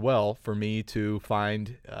while as well for me to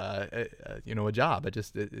find a job.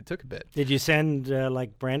 It took a bit. Did you send,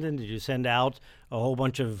 like Brandon, did you send out a whole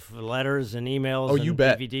bunch of letters and emails and you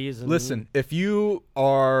bet. DVDs? And Listen, if you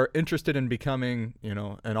are interested in becoming,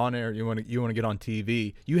 an on-air, you want to get on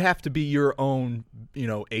TV, you have to be your own,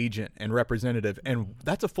 agent and representative, and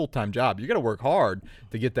that's a full-time job. You got to work hard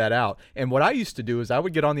to get that out. And what I used to do is I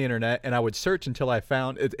would get on the internet and I would search until I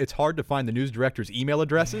found it's hard to find the news director's email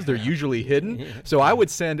addresses. They're usually hidden. So I would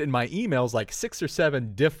send in my emails like 6 or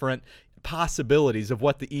 7 different possibilities of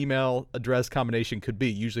what the email address combination could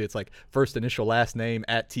be. Usually it's like first initial last name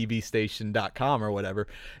at tvstation.com or whatever.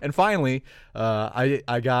 And finally,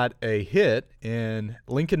 I got a hit in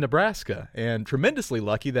Lincoln, Nebraska, and tremendously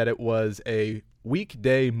lucky that it was a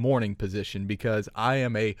weekday morning position because I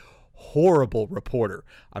am a horrible reporter.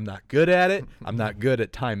 I'm not good at it. I'm not good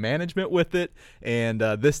at time management with it. And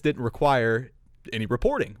this didn't require any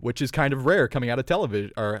reporting, which is kind of rare coming out of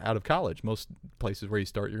television or out of college. Most places where you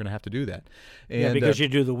start, you're going to have to do that. And, because you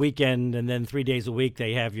do the weekend, and then 3 days a week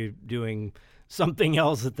they have you doing something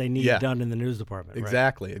else that they need done in the news department.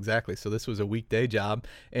 Exactly. So this was a weekday job,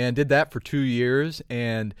 and did that for 2 years.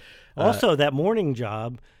 And also that morning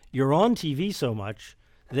job, you're on TV so much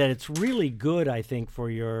that it's really good, I think, for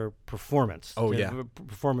your performance.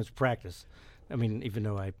 Performance practice. I mean, even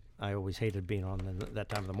though I always hated being on that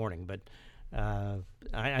time of the morning, but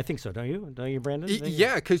I think so. Don't you, Brandon?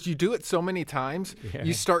 Yeah, because you do it so many times,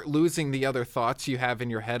 you start losing the other thoughts you have in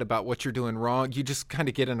your head about what you're doing wrong. You just kind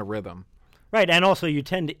of get in a rhythm. Right, and also you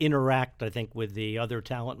tend to interact, I think, with the other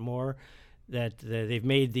talent more. That they've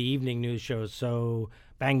made the evening news shows so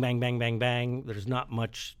bang, bang, bang, bang, bang. There's not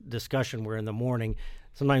much discussion, where in the morning,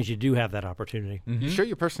 sometimes you do have that opportunity. Mm-hmm. You show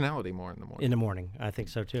your personality more in the morning. In the morning, I think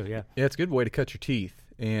so too, yeah. Yeah, it's a good way to cut your teeth.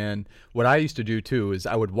 And what I used to do, too, is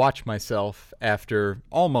I would watch myself after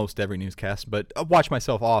almost every newscast, but I watch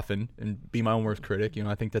myself often and be my own worst critic.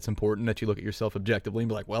 I think that's important, that you look at yourself objectively and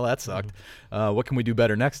be like, well, that sucked. What can we do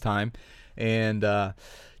better next time? And,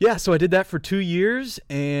 so I did that for 2 years,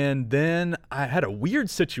 and then I had a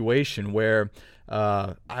weird situation where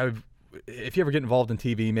if you ever get involved in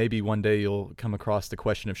TV, maybe one day you'll come across the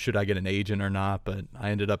question of should I get an agent or not, but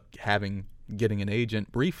I ended up getting an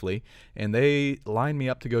agent briefly, and they lined me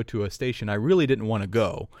up to go to a station I really didn't want to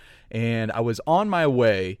go. And I was on my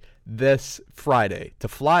way this Friday to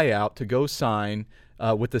fly out to go sign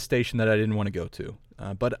with the station that I didn't want to go to.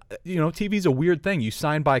 But TV's a weird thing. You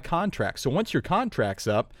sign by contract. So once your contract's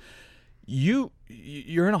up,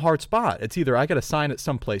 you're in a hard spot. It's either I got to sign at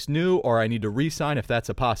someplace new or I need to re-sign if that's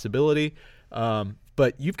a possibility.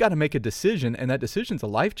 But you've got to make a decision, and that decision's a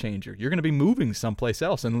life changer. You're going to be moving someplace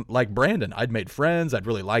else. And like Brandon, I'd made friends. I'd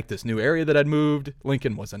really liked this new area that I'd moved.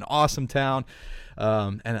 Lincoln was an awesome town.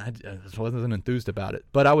 And I just wasn't enthused about it.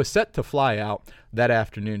 But I was set to fly out that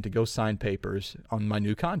afternoon to go sign papers on my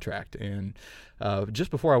new contract. And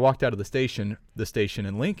just before I walked out of the station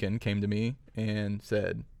in Lincoln came to me and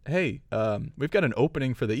said, hey, we've got an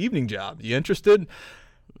opening for the evening job. You interested?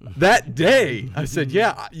 That day, I said,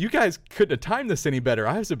 yeah, you guys couldn't have timed this any better.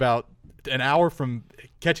 I was about an hour from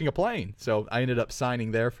catching a plane. So I ended up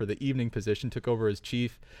signing there for the evening position, took over as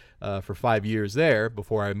chief for 5 years there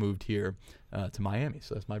before I moved here to Miami.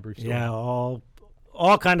 So that's my brief story. Yeah,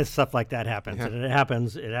 all kind of stuff like that happens, and it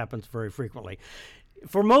happens very frequently.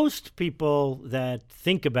 For most people that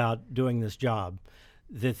think about doing this job,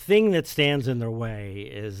 the thing that stands in their way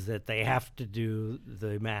is that they have to do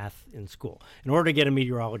the math in school. In order to get a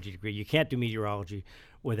meteorology degree, you can't do meteorology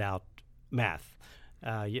without math.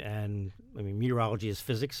 And I mean, meteorology is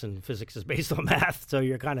physics, and physics is based on math, so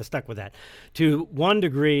you're kind of stuck with that. To one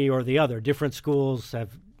degree or the other, different schools have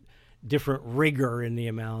different rigor in the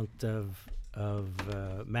amount of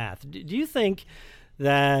math. Do you think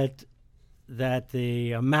that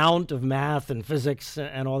the amount of math and physics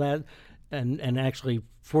and all that, and actually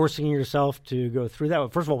forcing yourself to go through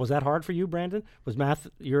that? First of all, was that hard for you, Brandon? Was math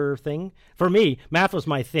your thing? For me, math was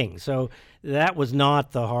my thing, so that was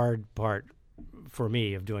not the hard part for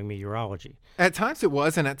me of doing meteorology. At times it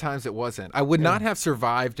was, and at times it wasn't. I would not have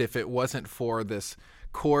survived if it wasn't for this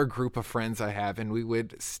core group of friends I have, and we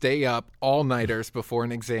would stay up all-nighters before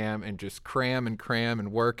an exam and just cram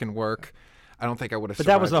and work and work. I don't think I would have survived.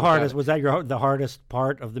 But that was the hardest. Was that the hardest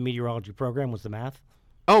part of the meteorology program, was the math?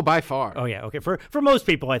 Oh, by far. Oh, yeah. Okay. For most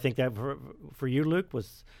people, I think that for you, Luke,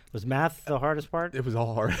 was math the hardest part? It was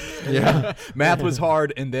all hard. Yeah. Math was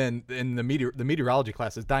hard, and then in the meteorology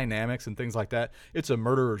classes, dynamics and things like that, it's a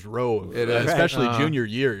murderer's row. Especially junior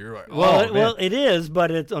year. You're like, well, it is,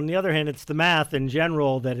 but it's, on the other hand, it's the math in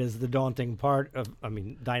general that is the daunting part of. I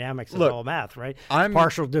mean, dynamics is all math, right?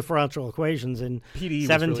 Partial differential equations in PD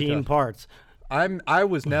 17 really parts. I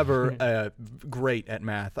was never great at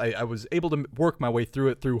math. I was able to work my way through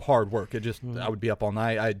it through hard work. I would be up all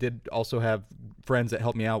night. I did also have friends that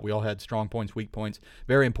helped me out. We all had strong points, weak points.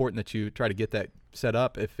 Very important that you try to get that set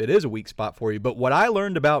up if it is a weak spot for you. But what I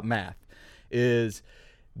learned about math is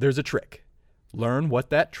there's a trick. Learn what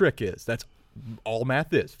that trick is. That's all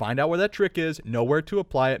math is. Find out where that trick is, know where to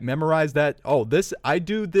apply it, memorize that. I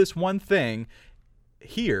do this one thing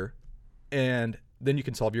here, and then you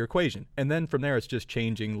can solve your equation. And then from there, it's just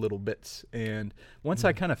changing little bits. And once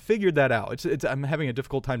I kind of figured that out, I'm having a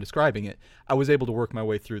difficult time describing it. I was able to work my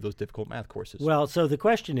way through those difficult math courses. Well, so the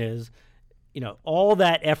question is, all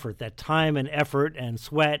that effort, that time and effort and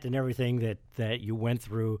sweat and everything that you went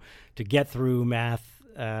through to get through math,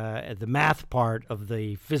 the math part of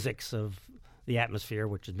the physics of the atmosphere,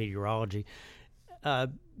 which is meteorology,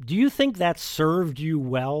 do you think that served you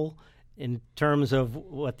well in terms of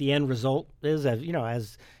what the end result is? As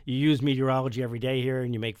you use meteorology every day here,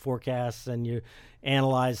 and you make forecasts and you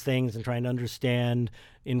analyze things and try and understand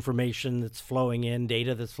information that's flowing in,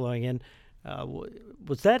 data that's flowing in.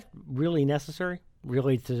 Was that really necessary,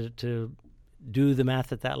 really, to do the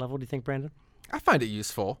math at that level, do you think, Brandon? I find it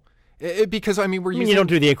useful. Because we're using. You don't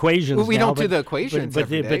do the equations. Well, we now, don't do the equations, but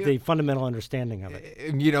the fundamental understanding of it.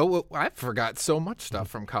 I forgot so much stuff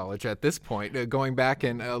from college at this point, going back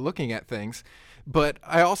and looking at things. But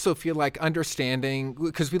I also feel like understanding,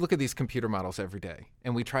 because we look at these computer models every day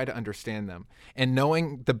and we try to understand them, and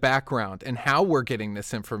knowing the background and how we're getting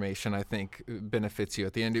this information, I think benefits you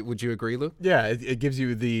at the end. Would you agree, Luke? Yeah, it gives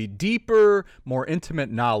you the deeper, more intimate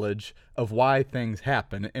knowledge of why things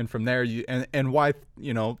happen, and from there and why,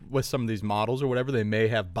 with some of these models or whatever, they may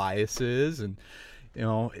have biases, and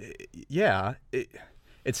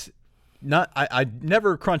it's not. I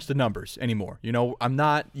never crunch the numbers anymore. I'm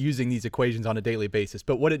not using these equations on a daily basis,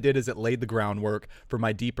 but what it did is it laid the groundwork for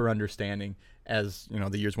my deeper understanding as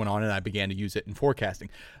the years went on, and I began to use it in forecasting.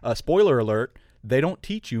 Spoiler alert: they don't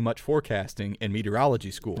teach you much forecasting in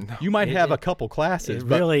meteorology school. No, you might have a couple classes. It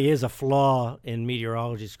really is a flaw in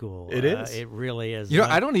meteorology school. It is. It really is.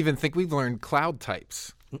 I don't even think we've learned cloud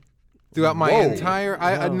types throughout my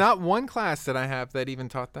entire. Not one class that I have that even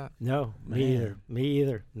taught that. No, me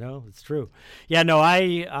either. No, it's true. Yeah, no,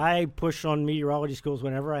 I push on meteorology schools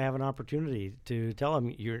whenever I have an opportunity to tell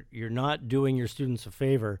them you're not doing your students a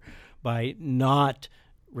favor by not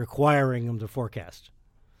requiring them to forecast.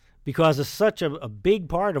 Because it's such a big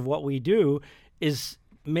part of what we do is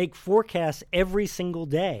make forecasts every single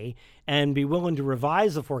day and be willing to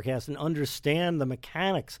revise the forecast and understand the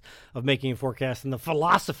mechanics of making a forecast and the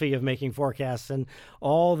philosophy of making forecasts and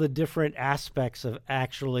all the different aspects of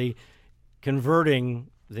actually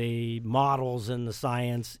converting the models and the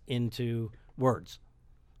science into words,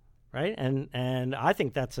 right? And I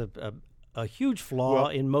think that's a a huge flaw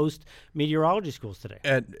in most meteorology schools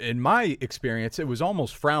today. In my experience, it was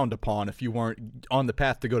almost frowned upon if you weren't on the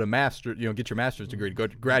path to go to get your master's degree, to go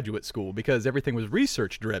to graduate school, because everything was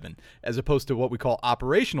research driven, as opposed to what we call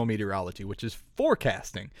operational meteorology, which is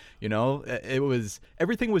forecasting.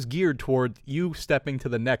 Everything was geared toward you stepping to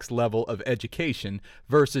the next level of education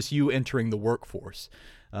versus you entering the workforce.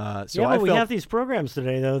 We have these programs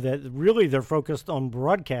today, though, that really they're focused on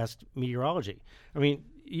broadcast meteorology. I mean,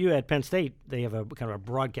 you at Penn State, they have a kind of a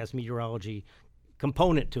broadcast meteorology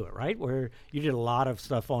component to it, right? Where you did a lot of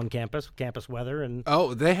stuff on campus weather.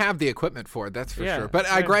 Oh, they have the equipment for it, that's for sure. But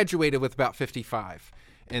I graduated with about 55,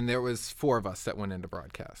 and there was 4 of us that went into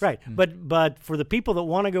broadcast. Right, but for the people that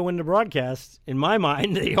want to go into broadcast, in my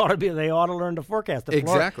mind, they ought to learn to forecast.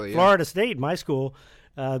 Exactly. Florida State, my school,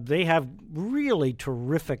 they have really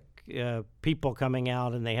terrific people coming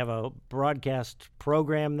out, and they have a broadcast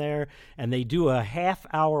program there, and they do a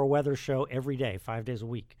half-hour weather show every day, 5 days a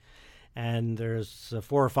week. And there's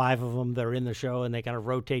 4 or 5 of them that are in the show, and they kind of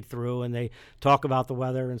rotate through, and they talk about the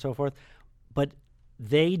weather and so forth. But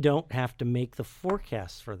they don't have to make the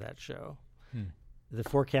forecasts for that show. The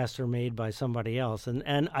forecasts are made by somebody else.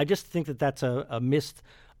 And I just think that that's a missed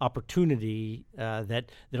opportunity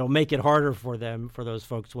that'll make it harder for those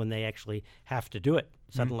folks when they actually have to do it.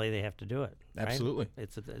 Suddenly they have to do it. Right? Absolutely.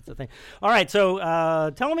 It's a thing. All right,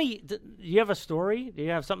 so tell me, do you have a story? Do you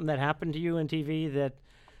have something that happened to you in TV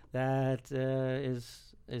that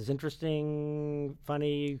is interesting,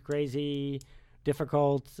 funny, crazy,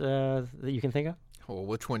 difficult, that you can think of? Well,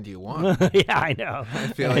 which one do you want? Yeah, I know. I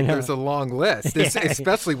feel like there's a long list,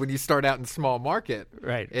 especially when you start out in small market.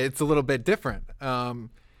 Right. It's a little bit different. I'm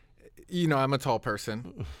a tall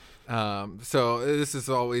person. So this is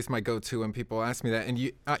always my go-to when people ask me that. And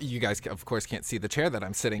you guys, of course, can't see the chair that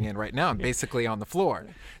I'm sitting in right now. I'm basically on the floor.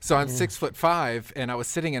 So I'm 6'5", and I was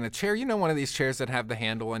sitting in a chair. You know, one of these chairs that have the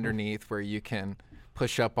handle underneath where you can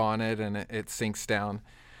push up on it and it sinks down.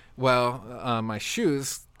 Well, my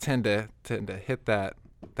shoes tend to hit that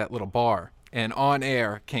little bar, and on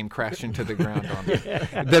air came crashing to the ground on me.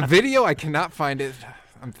 The video, I cannot find it.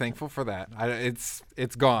 I'm thankful for that.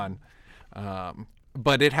 It's gone.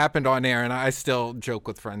 But it happened on air, and I still joke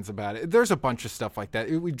with friends about it. There's a bunch of stuff like that.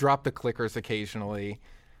 We drop the clickers occasionally,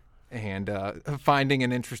 and finding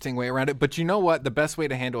an interesting way around it. But you know what? The best way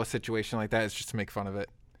to handle a situation like that is just to make fun of it.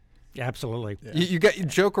 Absolutely. Yeah. You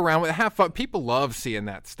joke around with it, have fun. People love seeing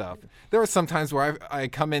that stuff. There are some times where I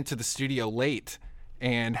come into the studio late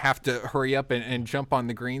and have to hurry up and jump on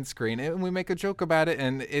the green screen, and we make a joke about it,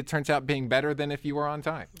 and it turns out being better than if you were on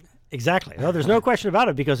time. Exactly. No, there's no question about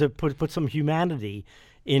it, because it puts some humanity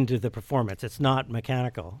into the performance. It's not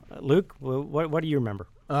mechanical. Luke, what do you remember?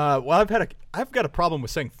 Well, I've got a problem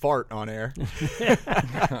with saying fart on air.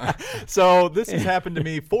 So this has happened to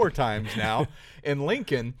me 4 times now. In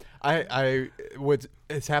Lincoln,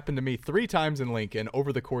 it's happened to me 3 times in Lincoln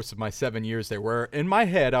over the course of my 7 years there, where in my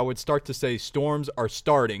head I would start to say storms are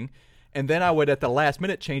starting, and then I would at the last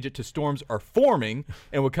minute change it to storms are forming,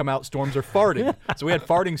 and would come out storms are farting. So we had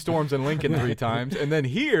farting storms in Lincoln 3 times. And then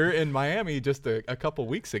here in Miami just a couple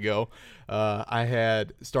weeks ago, I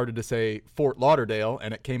had started to say Fort Lauderdale,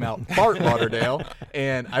 and it came out Fart Lauderdale.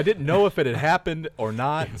 And I didn't know if it had happened or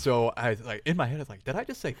not. So in my head, I was like, did I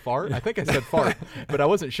just say fart? I think I said fart, but I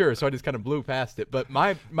wasn't sure. So I just kind of blew past it. But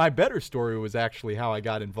my better story was actually how I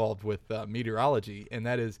got involved with meteorology. And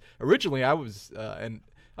that is, originally I was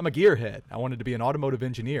I'm a gearhead. I wanted to be an automotive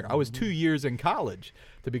engineer. I was 2 years in college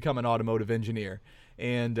to become an automotive engineer.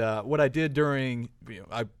 And what I did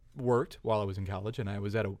I worked while I was in college, and I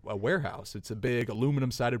was at a warehouse. It's a big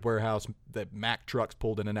aluminum-sided warehouse that Mack trucks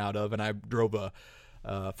pulled in and out of, and I drove a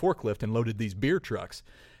forklift and loaded these beer trucks.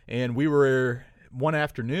 And we were, one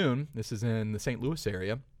afternoon, this is in the St. Louis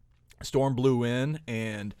area, a storm blew in,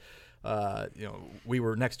 and we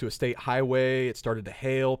were next to a state highway. It started to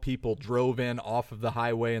hail. People drove in off of the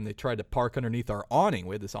highway, and they tried to park underneath our awning.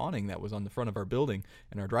 We had this awning that was on the front of our building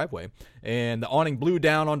in our driveway, and the awning blew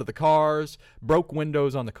down onto the cars, broke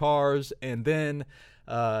windows on the cars, and then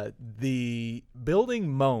the building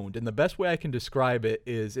moaned. And the best way I can describe it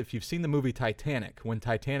is, if you've seen the movie Titanic, when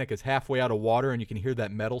Titanic is halfway out of water and you can hear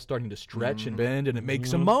that metal starting to stretch and bend, and it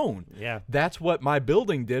makes a moan. Yeah. That's what my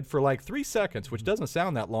building did for like 3 seconds, which doesn't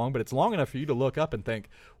sound that long, but it's long enough for you to look up and think,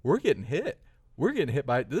 we're getting hit. We're getting hit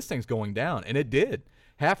by this thing's going down. And it did.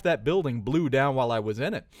 Half that building blew down while I was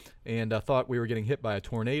in it, and I thought we were getting hit by a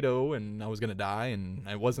tornado and I was going to die. And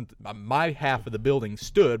I wasn't. My half of the building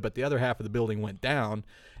stood, but the other half of the building went down,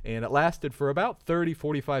 and it lasted for about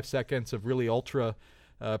 30-45 seconds of really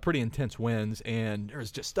pretty intense winds, and there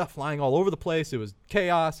was just stuff flying all over the place. It was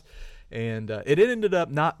chaos. And it ended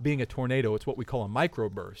up not being a tornado. It's what we call a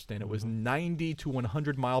microburst. And it was 90 to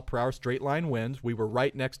 100 mile per hour straight line winds. We were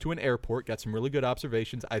right next to an airport, got some really good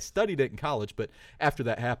observations. I studied it in college, but after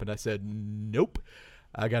that happened, I said, nope.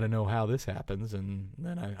 I got to know how this happens, and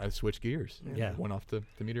then I switched gears and went off to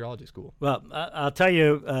meteorology school. Well, I'll tell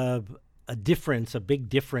you a big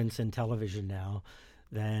difference in television now,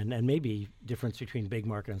 and maybe difference between big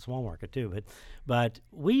market and small market too. But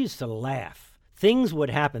we used to laugh. Things would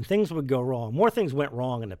happen. Things would go wrong. More things went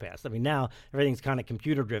wrong in the past. I mean, now everything's kind of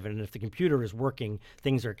computer driven, and if the computer is working,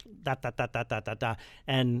 things are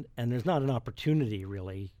and there's not an opportunity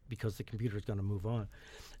really because the computer is going to move on.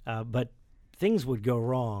 But things would go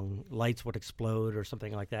wrong, lights would explode or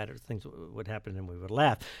something like that, or things would happen and we would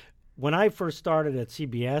laugh. When I first started at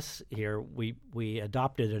CBS here, we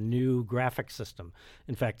adopted a new graphic system.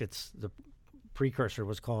 In fact, the precursor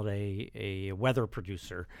was called a weather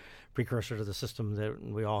producer, precursor to the system that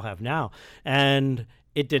we all have now. And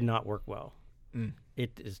it did not work well.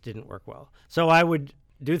 It just didn't work well. So I would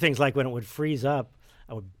do things like when it would freeze up,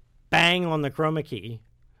 I would bang on the chroma key.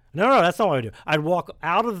 No, that's not what I would do. I'd walk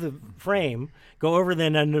out of the frame, go over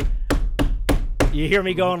then, and you hear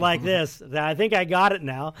me going like this. I think I got it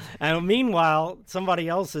now. And meanwhile, somebody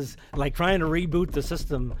else is like trying to reboot the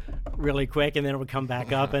system really quick, and then it would come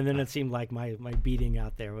back up, and then it seemed like my beating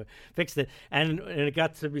out there fixed it. And it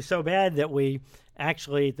got to be so bad that we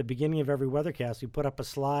actually, at the beginning of every weathercast, we put up a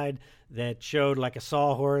slide that showed like a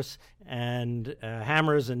sawhorse and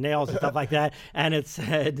hammers and nails and stuff like that, and it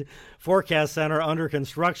said forecast center under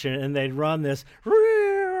construction, and they'd run this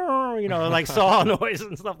like saw noise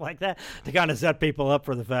and stuff like that to kind of set people up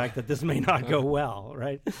for the fact that this may not go well,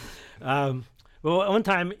 right? Well, one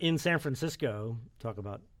time in San Francisco, talk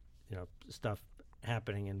about stuff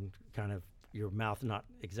happening and kind of your mouth not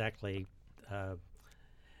exactly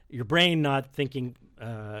your brain not thinking,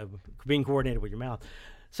 being coordinated with your mouth.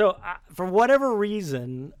 So for whatever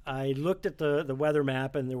reason, I looked at the weather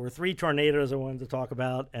map, and there were 3 tornadoes I wanted to talk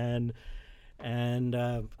about, and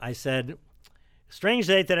I said, strange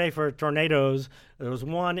day today for tornadoes. There was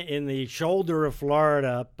one in the shoulder of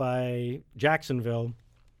Florida up by Jacksonville,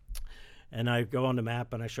 and I go on the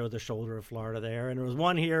map and I show the shoulder of Florida there, and there was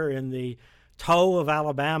one here in the toe of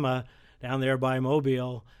Alabama down there by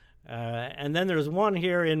Mobile. And then there's one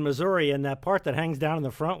here in Missouri in that part that hangs down in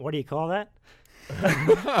the front. What do you call that?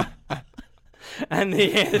 and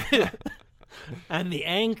the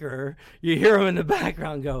anchor, you hear him in the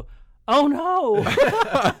background go, "Oh no!"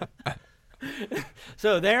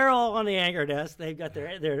 So they're all on the anchor desk. They've got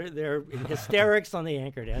they're in hysterics on the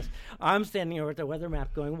anchor desk. I'm standing over at the weather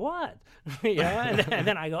map going, "What?" And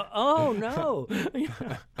then I go, "Oh no!"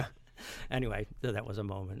 Anyway, so that was a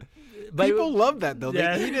moment. But people love that, though.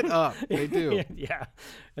 They eat it up. They do. Yeah.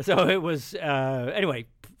 So it was, anyway,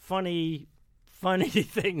 funny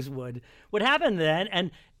things would happen then. And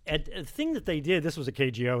a thing that they did, this was a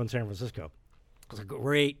KGO in San Francisco. It was a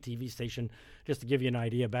great TV station. Just to give you an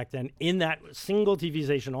idea, back then, in that single TV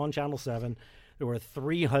station on Channel 7, there were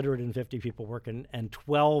 350 people working, and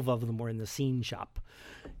 12 of them were in the scene shop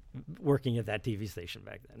working at that TV station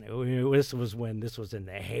back then. This was when this was in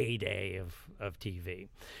the heyday of TV.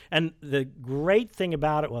 And the great thing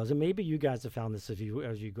about it was, and maybe you guys have found this as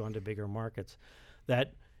you go into bigger markets,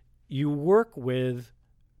 that you work with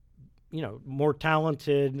more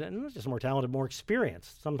talented, and not just more talented, more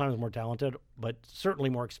experienced, sometimes more talented, but certainly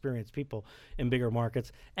more experienced people in bigger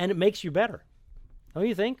markets, and it makes you better. Don't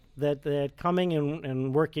you think that coming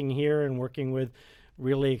and working here and working with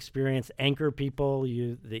really experienced anchor people,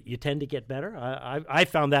 you tend to get better? I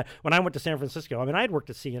found that when I went to San Francisco. I mean, I had worked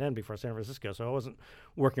at CNN before San Francisco, so I wasn't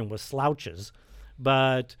working with slouches,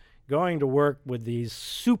 but going to work with these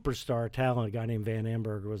superstar talent, a guy named Van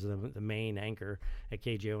Amberg was the main anchor at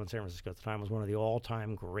KGO in San Francisco at the time, was one of the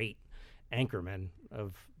all-time great anchormen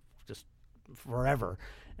of just forever.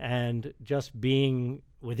 And just being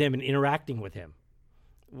with him and interacting with him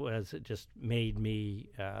just made me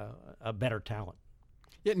a better talent.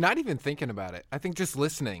 Yeah, not even thinking about it. I think just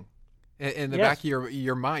listening in the back of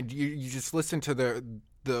your mind, you just listen to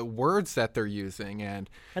the words that they're using and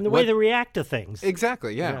the way they react to things.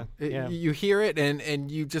 Exactly, yeah. You hear it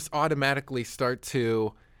and you just automatically start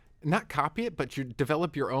to not copy it, but you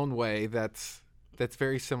develop your own way that's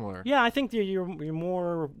very similar. Yeah, I think you're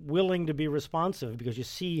more willing to be responsive because you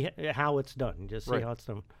see how it's done. You just see how it's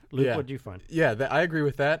done. Luke, what do you find? Yeah, I agree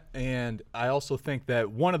with that. And I also think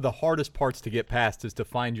that one of the hardest parts to get past is to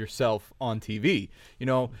find yourself on TV.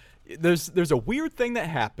 there's a weird thing that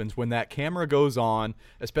happens when that camera goes on,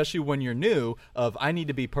 especially when you're new, of I need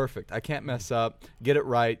to be perfect. I can't mess up, get it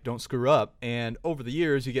right, don't screw up. And over the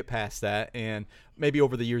years, you get past that. And maybe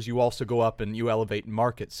over the years, you also go up and you elevate in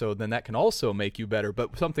market. So then that can also make you better.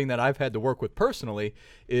 But something that I've had to work with personally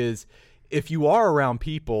is if you are around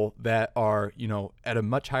people that are, at a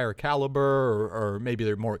much higher caliber or maybe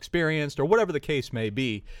they're more experienced or whatever the case may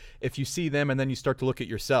be, if you see them and then you start to look at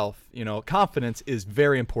yourself, confidence is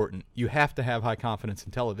very important. You have to have high confidence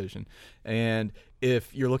in television. And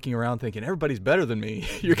if you're looking around thinking everybody's better than me,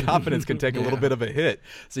 your confidence can take a little bit of a hit.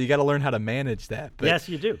 So you got to learn how to manage that. But yes,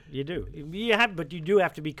 you do. You do. But you do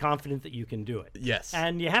have to be confident that you can do it. Yes.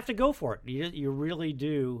 And you have to go for it. You really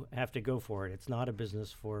do have to go for it. It's not a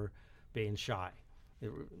business for being shy,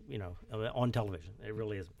 on television. It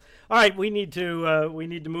really isn't. All right, we need to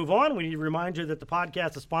move on. We need to remind you that the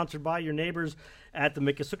podcast is sponsored by your neighbors at the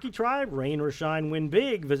Miccosukee Tribe. Rain or shine, win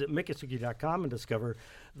big. Visit Miccosukee.com and discover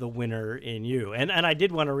the winner in you. And I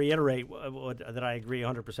did want to reiterate that I agree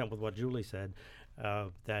 100% with what Julie said,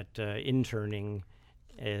 that interning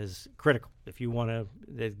is critical. If you want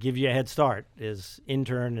to give you a head start, is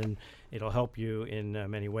intern, and it'll help you in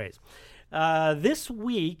many ways. This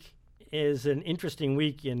week is an interesting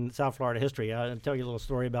week in South Florida history. I'll tell you a little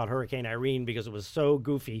story about Hurricane Irene because it was so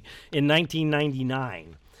goofy in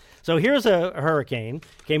 1999. So here's a hurricane,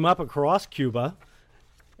 came up across Cuba,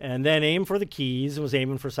 and then aimed for the Keys and was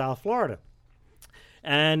aiming for South Florida.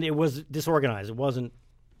 And it was disorganized. It wasn't,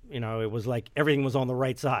 it was like everything was on the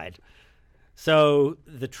right side. So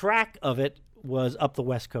the track of it was up the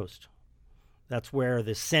West Coast. That's where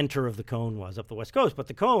the center of the cone was, up the West Coast. But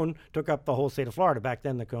the cone took up the whole state of Florida. Back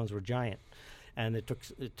then, the cones were giant, and it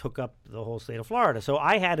took up the whole state of Florida. So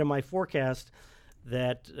I had in my forecast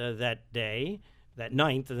that day, the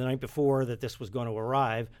night before that this was going to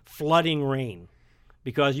arrive, flooding rain,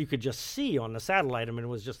 because you could just see on the satellite. It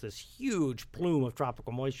was just this huge plume of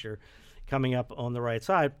tropical moisture coming up on the right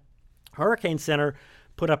side. Hurricane Center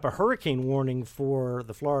put up a hurricane warning for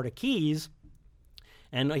the Florida Keys.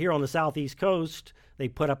 And here on the southeast coast, they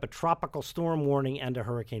put up a tropical storm warning and a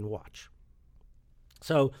hurricane watch.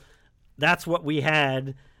 So that's what we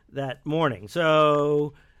had that morning.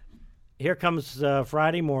 So here comes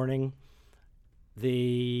Friday morning.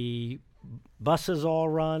 The buses all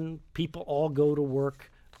run. People all go to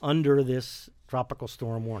work under this tropical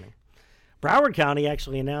storm warning. Broward County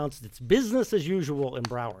actually announced it's business as usual in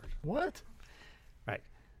Broward. What? Right.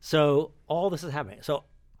 So all this is happening. So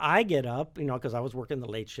I get up, because I was working the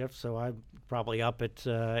late shift, so I'm probably up at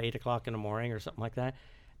 8 o'clock in the morning or something like that.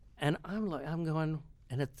 And I'm going,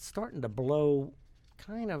 and it's starting to blow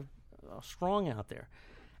kind of strong out there.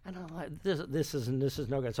 And I'm like, this is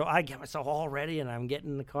no good. So I get myself all ready, and I'm getting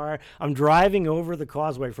in the car. I'm driving over the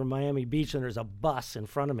causeway from Miami Beach, and there's a bus in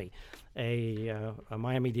front of me, a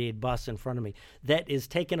Miami-Dade bus in front of me that is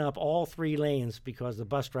taking up all three lanes because the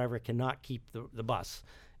bus driver cannot keep the bus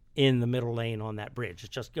in the middle lane on that bridge.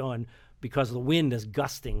 It's just going because the wind is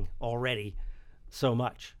gusting already so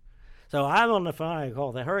much. So I'm on the phone. I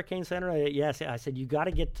call the Hurricane Center. Yes, I said, you got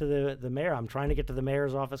to get to the mayor. I'm trying to get to the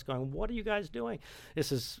mayor's office going, what are you guys doing?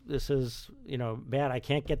 This is bad. I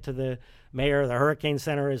can't get to the mayor. The Hurricane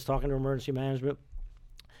Center is talking to emergency management.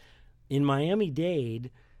 In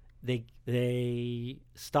Miami-Dade, they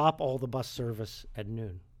stop all the bus service at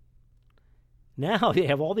noon. Now they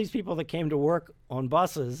have all these people that came to work on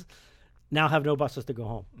buses now have no buses to go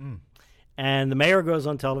home. And the mayor goes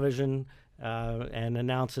on television and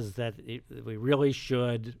announces that we really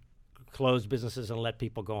should close businesses and let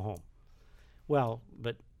people go home. Well,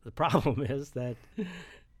 but the problem is that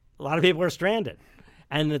a lot of people are stranded.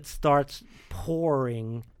 And it starts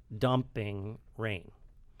pouring, dumping rain.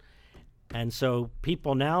 And so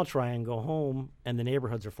people now try and go home, and the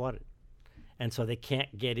neighborhoods are flooded. And so they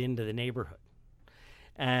can't get into the neighborhood.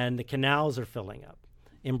 And the canals are filling up.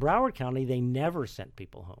 In Broward County, they never sent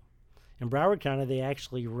people home. In Broward County, they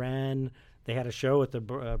actually they had a show at the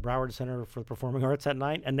Broward Center for the Performing Arts that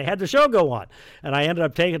night, and they had the show go on. And I ended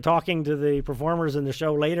up talking to the performers in the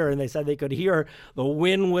show later, and they said they could hear the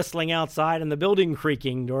wind whistling outside and the building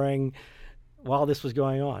creaking while this was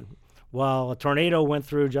going on. Well, a tornado went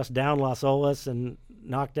through just down Las Olas and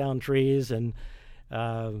knocked down trees, and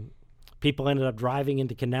people ended up driving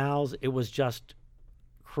into canals. It was just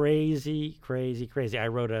crazy, crazy, crazy. I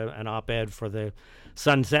wrote an op-ed for the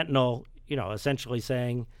Sun Sentinel, essentially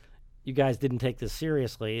saying, you guys didn't take this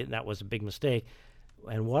seriously, and that was a big mistake.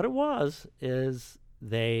 And what it was is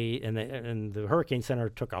the Hurricane Center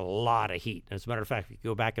took a lot of heat. As a matter of fact, if you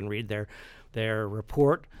go back and read their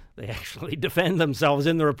report, they actually defend themselves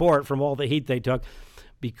in the report from all the heat they took,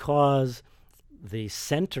 because the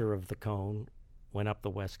center of the cone went up the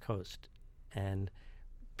west coast, and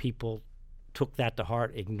people took that to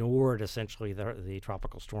heart, ignored essentially the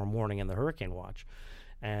tropical storm warning and the hurricane watch,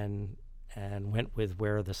 and went with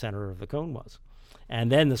where the center of the cone was.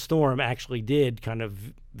 And then the storm actually did kind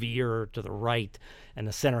of veer to the right, and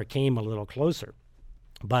the center came a little closer.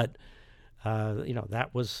 But that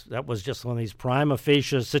was just one of these prima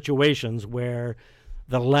facie situations where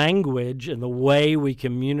the language and the way we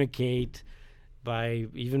communicate by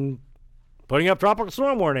even putting up tropical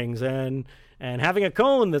storm warnings and having a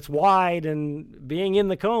cone that's wide and being in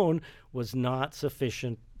the cone was not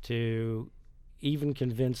sufficient to even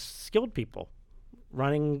convince skilled people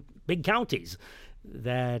running big counties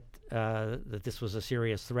that this was a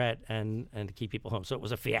serious threat and to keep people home. So it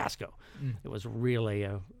was a fiasco. It was really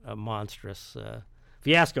a monstrous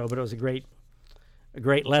fiasco, but it was a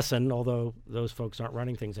great lesson, although those folks aren't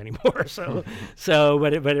running things anymore.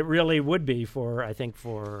 But it really would be for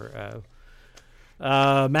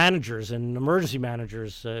managers and emergency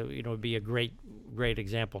managers, would be a great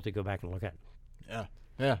example to go back and look at.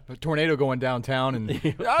 Yeah, a tornado going downtown, and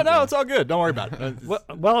no, it's all good. Don't worry about it.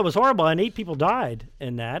 Well, it was horrible, and 8 people died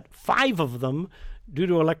in that. 5 of them due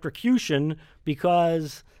to electrocution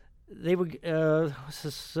because they were. This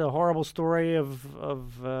is a horrible story of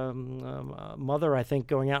a mother, I think,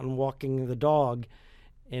 going out and walking the dog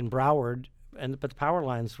in Broward, but the power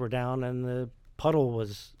lines were down, and the puddle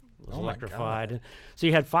was electrified. So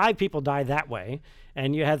you had 5 people die that way,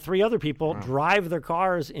 and you had 3 other people drive their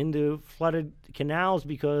cars into flooded canals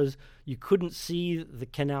because you couldn't see the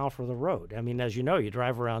canal for the road. I mean, as you know, you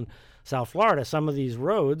drive around South Florida, some of these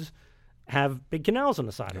roads have big canals on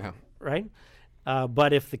the side of them, right?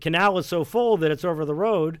 But if the canal is so full that it's over the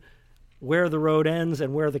road, where the road ends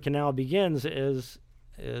and where the canal begins is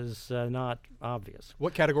not obvious.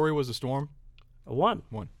 What category was the storm? A 1.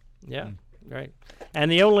 1. Yeah. Right. And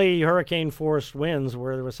the only hurricane-force winds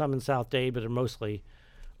were there was some in South Dade, but they're mostly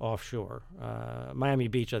offshore. Miami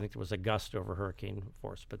Beach, I think there was a gust over hurricane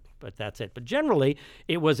force, but that's it. But generally,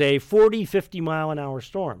 it was a 40, 50-mile-an-hour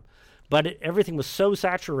storm. But everything was so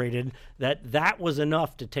saturated that was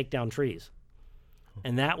enough to take down trees.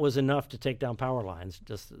 And that was enough to take down power lines,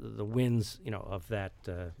 just the winds, of that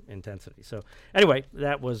intensity. So anyway,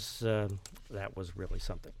 that was really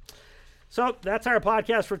something. So that's our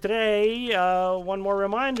podcast for today. One more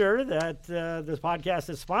reminder that this podcast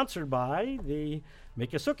is sponsored by the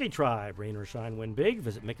Miccosukee Tribe. Rain or shine, win big.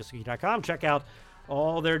 Visit Miccosukee.com. Check out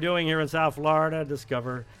all they're doing here in South Florida.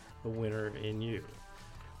 Discover the winner in you.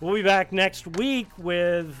 We'll be back next week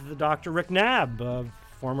with Dr. Rick Knabb,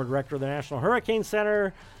 former director of the National Hurricane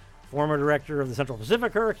Center, former director of the Central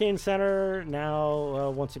Pacific Hurricane Center,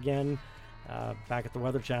 now once again back at the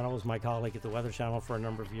Weather Channel. Was my colleague at the Weather Channel for a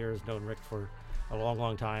number of years. Known Rick for a long,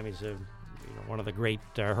 long time. He's one of the great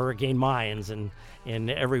hurricane minds in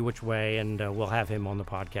every which way, and we'll have him on the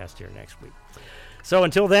podcast here next week. So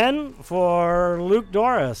until then, for Luke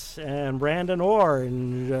Doris and Brandon Orr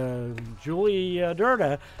and Julie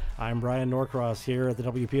Durda, I'm Brian Norcross here at the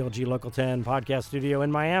WPLG Local 10 podcast studio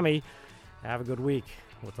in Miami. Have a good week.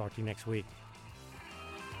 We'll talk to you next week.